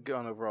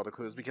gone over all the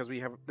clues because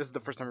this is the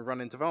first time we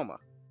run into Velma.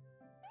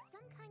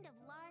 Some kind of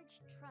large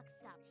truck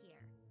stopped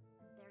here.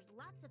 There's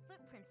lots of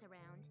footprints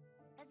around,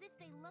 as if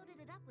they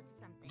loaded it up with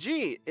something.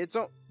 Gee, it's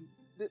all...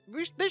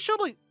 They should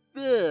like...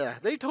 Ugh,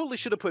 they totally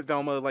should have put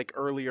Velma, like,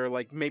 earlier,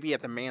 like, maybe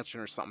at the mansion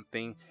or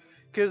something.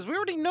 Because we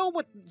already know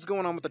what's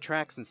going on with the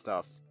tracks and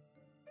stuff.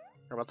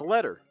 Or about the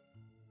letter.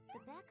 The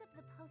back of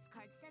the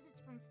postcard says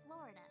it's from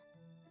Florida.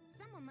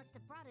 Someone must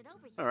have brought it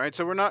over here. Alright,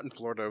 so we're not in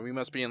Florida. We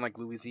must be in, like,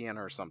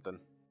 Louisiana or something.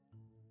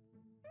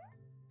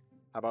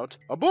 How about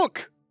a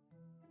book?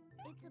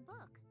 It's a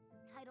book,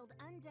 titled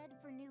Undead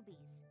for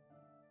Newbies.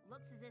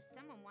 Looks as if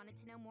someone wanted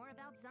to know more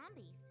about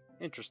zombies.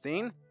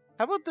 Interesting.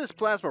 How about this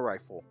plasma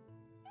rifle?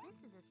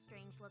 This is a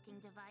strange-looking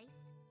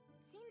device.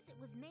 Seems it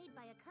was made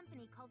by a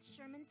company called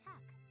Sherman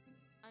Tech.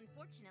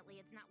 Unfortunately,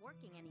 it's not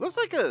working anymore. Looks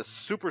like a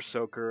super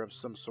soaker of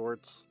some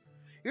sorts.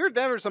 Either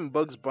that or some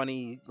Bugs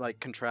Bunny, like,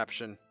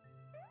 contraption.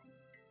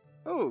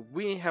 Oh,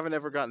 we haven't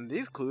ever gotten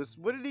these clues.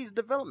 What are these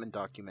development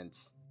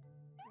documents?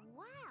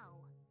 Wow!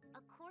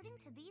 According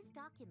to these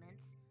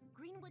documents,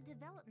 Greenwood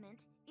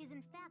Development is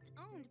in fact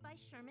owned by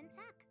Sherman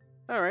Tech.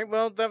 Alright,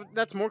 well,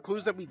 that's more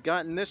clues that we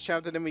got in this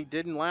chapter than we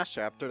did in last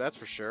chapter, that's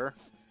for sure.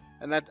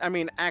 And that, I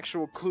mean,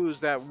 actual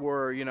clues that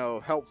were, you know,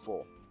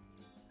 helpful.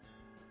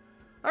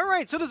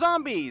 Alright, so the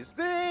zombies,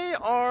 they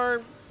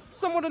are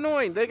somewhat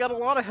annoying. They got a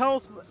lot of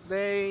health,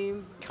 they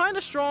kind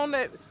of strong,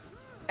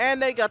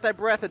 and they got that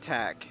breath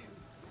attack.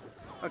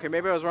 Okay,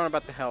 maybe I was wrong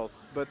about the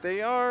health, but they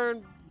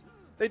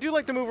do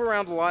like to move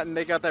around a lot, and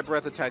they got that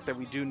breath attack that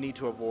we do need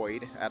to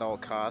avoid at all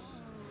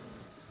costs.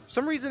 For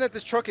some reason that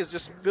this truck is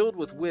just filled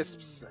with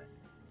wisps.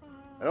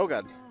 Oh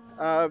god.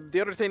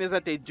 The other thing is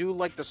that they do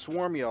like to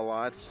swarm you a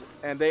lot,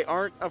 and they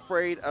aren't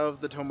afraid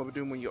of the Tome of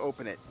Doom when you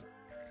open it.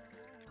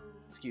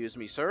 Excuse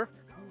me, sir.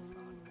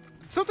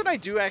 Something I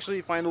do actually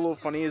find a little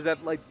funny is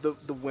that, like, the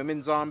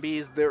women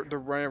zombies, they're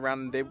running around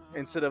and they,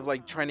 instead of,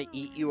 like, trying to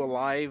eat you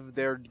alive,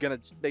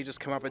 they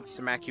just come up and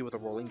smack you with a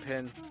rolling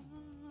pin.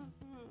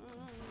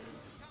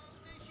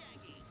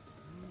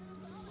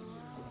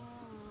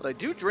 But I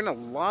do drain a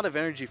lot of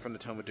energy from the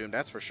Tome of Doom,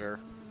 that's for sure.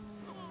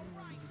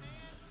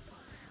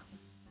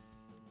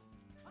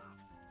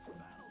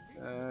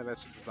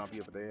 That's just a zombie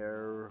over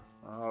there.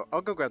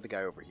 I'll go grab the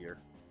guy over here.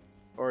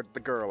 Or the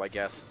girl, I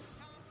guess.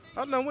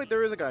 Oh, no, wait,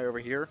 there is a guy over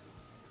here.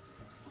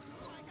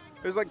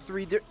 There's like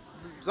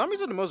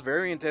zombies are the most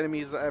variant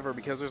enemies ever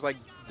because there's like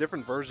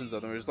different versions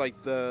of them. There's like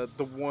the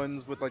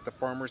ones with like the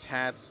farmer's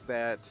hats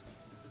that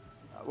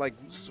like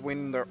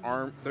swing their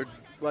arm, they're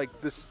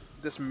like this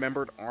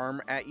dismembered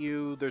arm at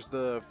you. There's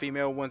the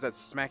female ones that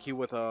smack you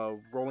with a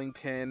rolling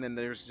pin, and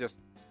there's just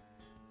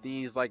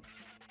these like,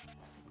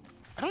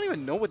 I don't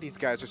even know what these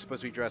guys are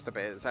supposed to be dressed up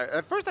as.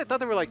 At first I thought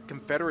they were like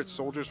Confederate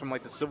soldiers from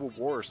like the Civil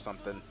War or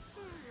something.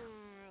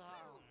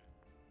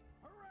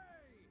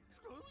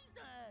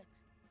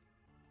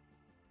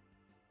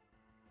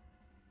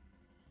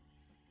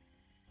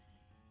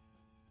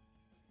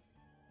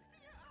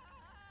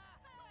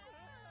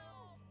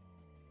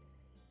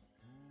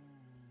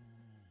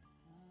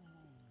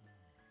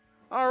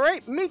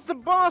 Alright, meet the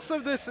boss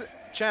of this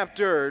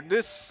chapter.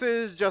 This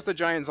is just a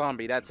giant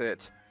zombie, that's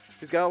it.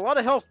 He's got a lot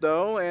of health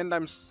though, and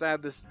I'm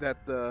sad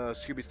that the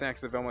Scooby snacks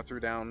that Velma threw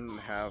down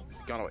have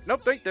gone away.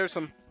 Nope, wait, there's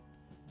some.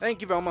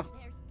 Thank you, Velma.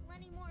 There's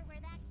plenty more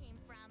where that came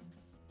from.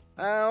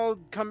 I'll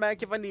come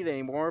back if I need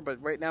any more, but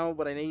right now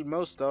what I need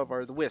most of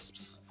are the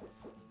wisps.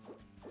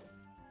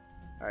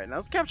 Alright, now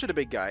let's capture the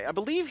big guy. I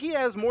believe he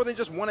has more than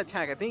just one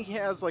attack. I think he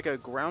has like a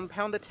ground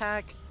pound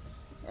attack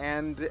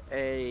and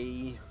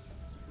a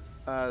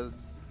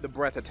the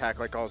breath attack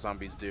like all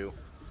zombies do.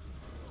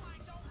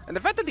 And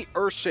the fact that the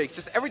earth shakes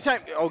just every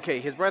time... Okay,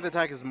 his breath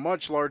attack is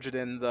much larger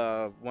than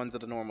the ones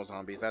of the normal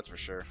zombies, that's for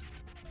sure.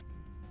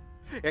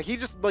 Yeah, he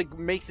just like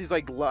makes these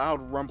like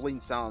loud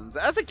rumbling sounds.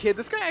 As a kid,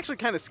 this guy actually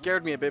kind of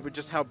scared me a bit with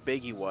just how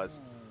big he was.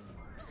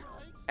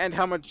 And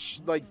how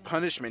much like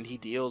punishment he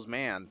deals,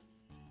 man.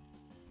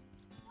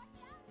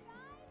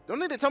 Don't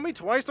need to tell me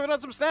twice, throw down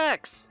some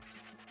snacks!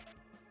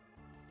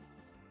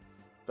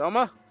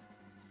 Velma?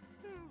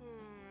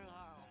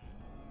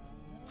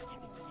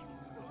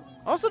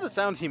 Also, the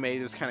sound he made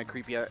was kind of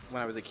creepy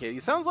when I was a kid. He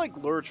sounds like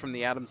Lurch from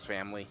the Addams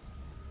Family.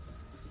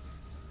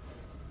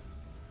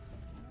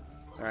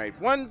 Alright,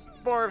 1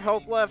 bar of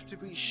health left.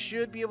 We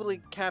should be able to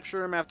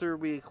capture him after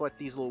we collect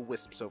these little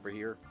wisps over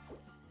here.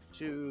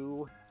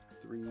 2,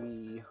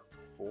 3,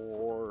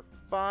 4,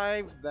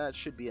 5. That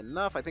should be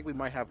enough. I think we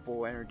might have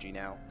full energy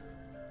now.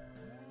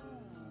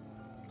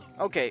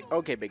 Okay,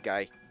 okay, big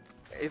guy.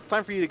 It's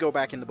time for you to go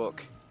back in the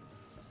book.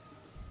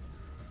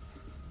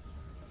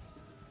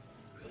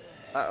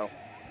 Uh-oh.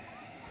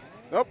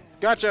 Nope,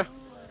 gotcha.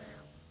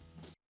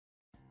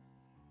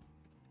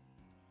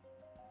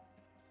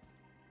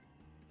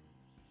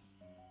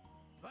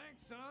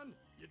 Thanks, son.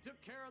 You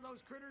took care of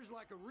those critters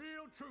like a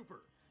real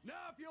trooper.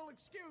 Now, if you'll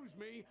excuse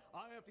me,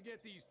 I have to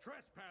get these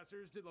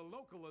trespassers to the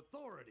local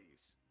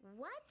authorities.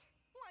 What?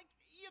 Like,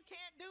 you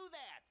can't do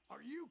that.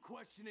 Are you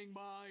questioning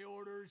my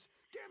orders?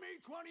 Give me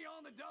 20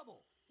 on the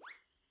double.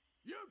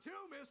 You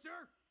too,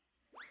 mister!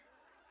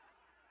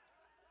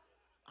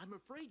 I'm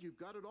afraid you've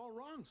got it all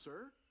wrong,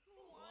 sir.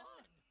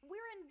 What?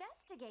 We're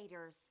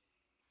investigators.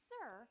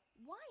 Sir,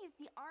 why is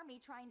the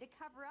army trying to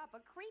cover up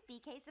a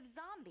creepy case of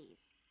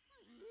zombies?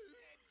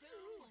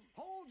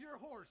 Hold your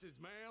horses,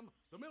 ma'am.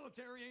 The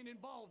military ain't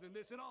involved in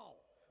this at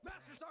all.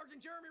 Master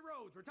Sergeant Jeremy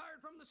Rhodes retired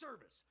from the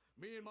service.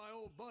 Me and my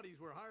old buddies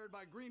were hired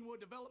by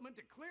Greenwood Development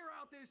to clear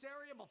out this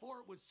area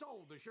before it was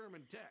sold to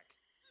Sherman Tech.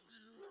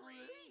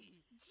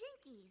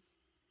 Jinkies!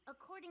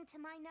 According to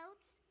my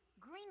notes,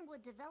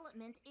 Greenwood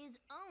Development is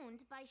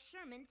owned by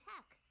Sherman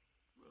Tech.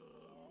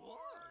 What?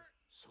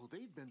 So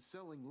they've been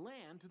selling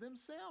land to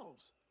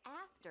themselves.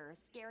 After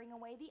scaring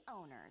away the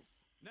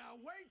owners. Now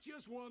wait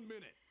just 1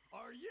 minute.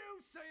 Are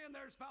you saying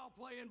there's foul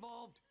play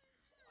involved?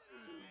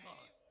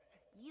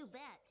 You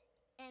bet.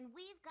 And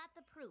we've got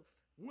the proof.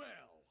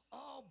 Well,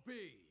 I'll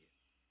be.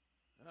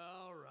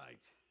 All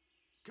right.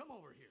 Come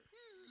over here.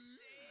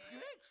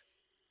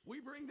 We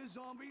bring the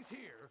zombies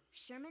here.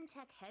 Sherman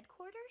Tech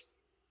headquarters?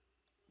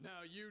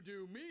 Now you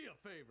do me a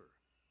favor.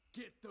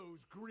 Get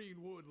those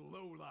Greenwood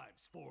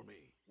lowlifes for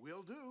me.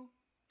 Will do.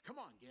 Come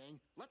on, gang.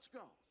 Let's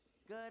go.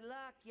 Good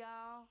luck,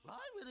 y'all.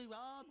 Bye, Willie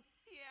Rob.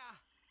 Yeah,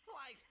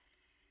 like,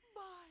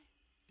 bye.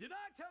 Did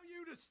I tell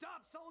you to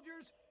stop,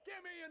 soldiers?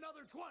 Give me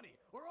another 20,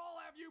 or I'll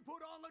have you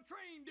put on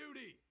latrine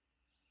duty.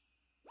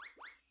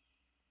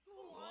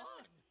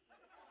 What?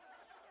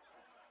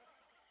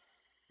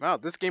 Wow,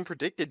 this game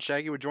predicted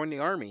Shaggy would join the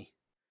army.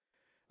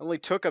 Only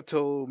took up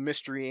till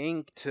Mystery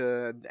Inc.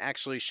 to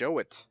actually show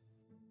it.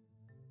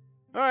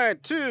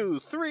 Alright, 2,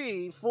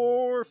 3,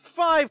 4,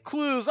 5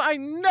 clues. I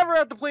never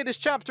have to play this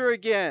chapter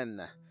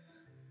again.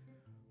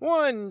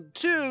 1,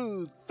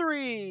 2,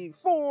 3,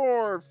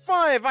 4,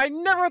 5. I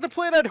never have to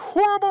play that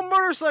horrible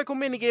motorcycle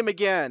minigame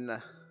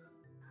again.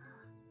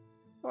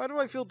 Why do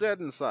I feel dead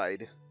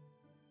inside?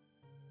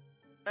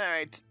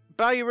 Alright,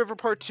 Bayou River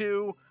Part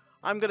 2.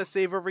 I'm gonna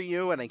save over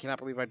you, and I cannot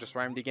believe I just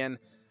rhymed again.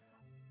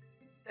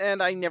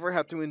 And I never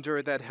have to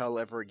endure that hell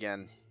ever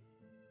again.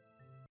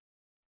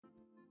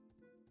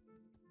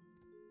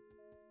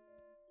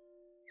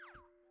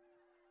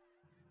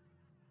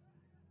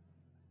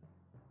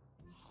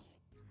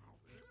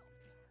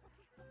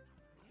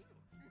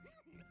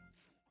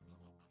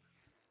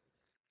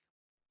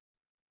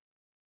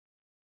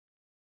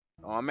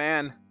 Aw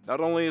man, not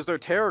only is there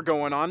terror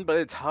going on, but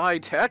it's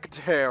high-tech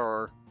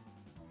terror.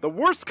 The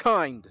worst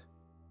kind!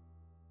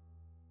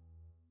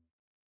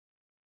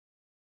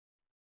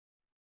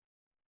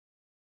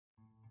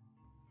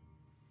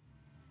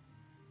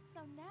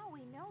 So now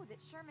we know that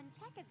Sherman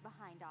Tech is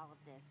behind all of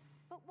this.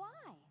 But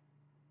why?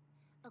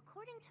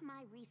 According to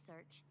my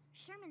research,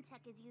 Sherman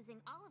Tech is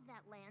using all of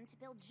that land to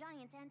build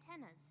giant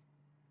antennas.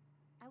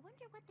 I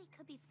wonder what they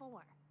could be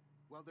for.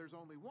 Well, there's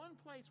only one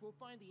place we'll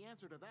find the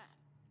answer to that.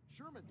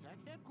 Sherman Tech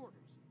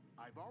headquarters.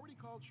 I've already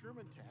called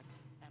Sherman Tech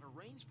and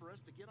arranged for us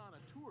to get on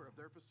a tour of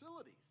their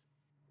facilities.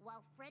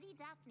 While Freddy,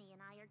 Daphne,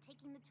 and I are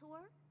taking the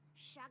tour,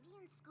 Shaggy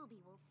and Scooby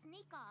will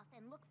sneak off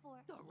and look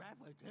for... The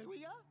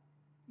cafeteria?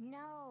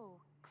 No,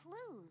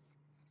 clues.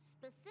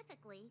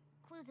 Specifically,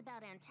 clues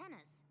about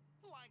antennas.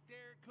 Like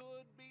there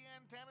could be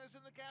antennas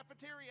in the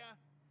cafeteria.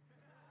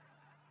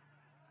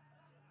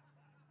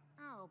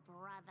 Oh,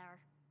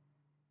 brother.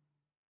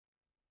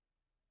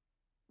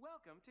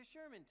 Welcome to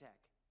Sherman Tech.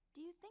 Do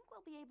you think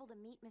we'll be able to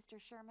meet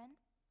Mr. Sherman?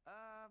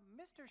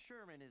 Mr.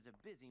 Sherman is a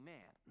busy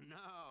man.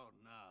 No,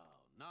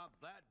 not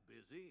that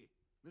busy.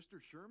 Mr.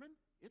 Sherman,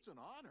 it's an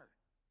honor.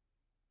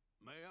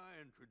 May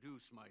I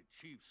introduce my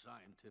chief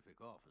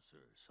scientific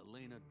officer,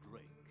 Selena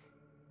Drake.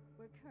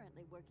 We're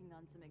currently working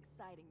on some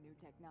exciting new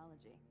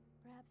technology.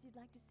 Perhaps you'd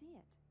like to see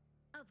it.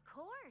 Of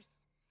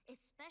course.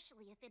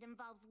 Especially if it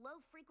involves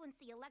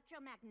low-frequency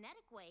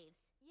electromagnetic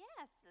waves.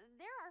 Yes,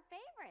 they're our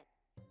favorites.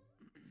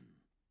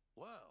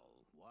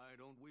 Well, why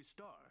don't we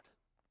start?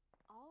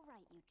 All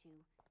right, you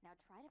two. Now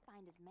try to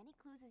find as many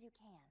clues as you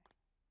can.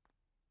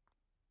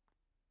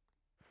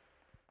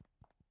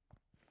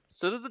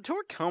 So does the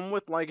tour come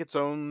with, like, its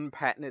own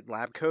patented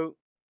lab coat?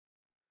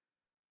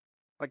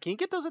 Like, can you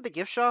get those at the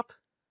gift shop?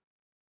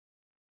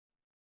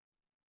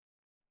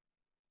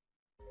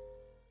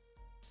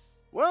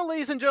 Well,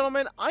 ladies and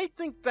gentlemen, I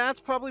think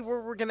that's probably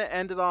where we're gonna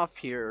end it off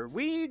here.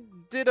 We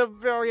did a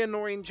very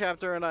annoying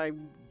chapter, and I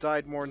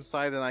died more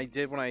inside than I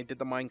did when I did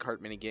the minecart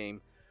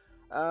minigame.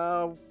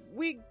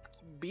 We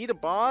beat a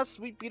boss,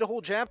 we beat a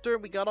whole chapter,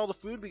 we got all the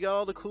food, we got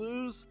all the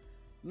clues.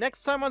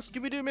 Next time on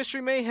Scooby-Doo Mystery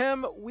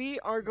Mayhem, we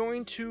are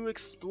going to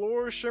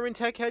explore Sherman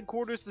Tech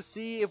headquarters to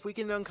see if we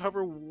can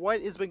uncover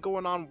what has been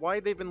going on, why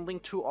they've been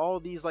linked to all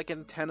these, like,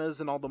 antennas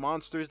and all the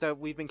monsters that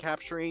we've been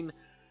capturing.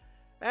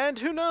 And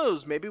who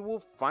knows, maybe we'll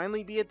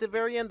finally be at the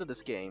very end of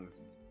this game.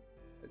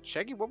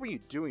 Shaggy, what were you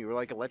doing? You were,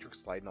 like, electric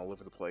sliding all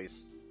over the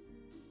place.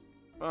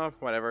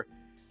 Whatever.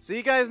 See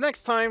you guys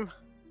next time.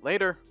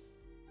 Later.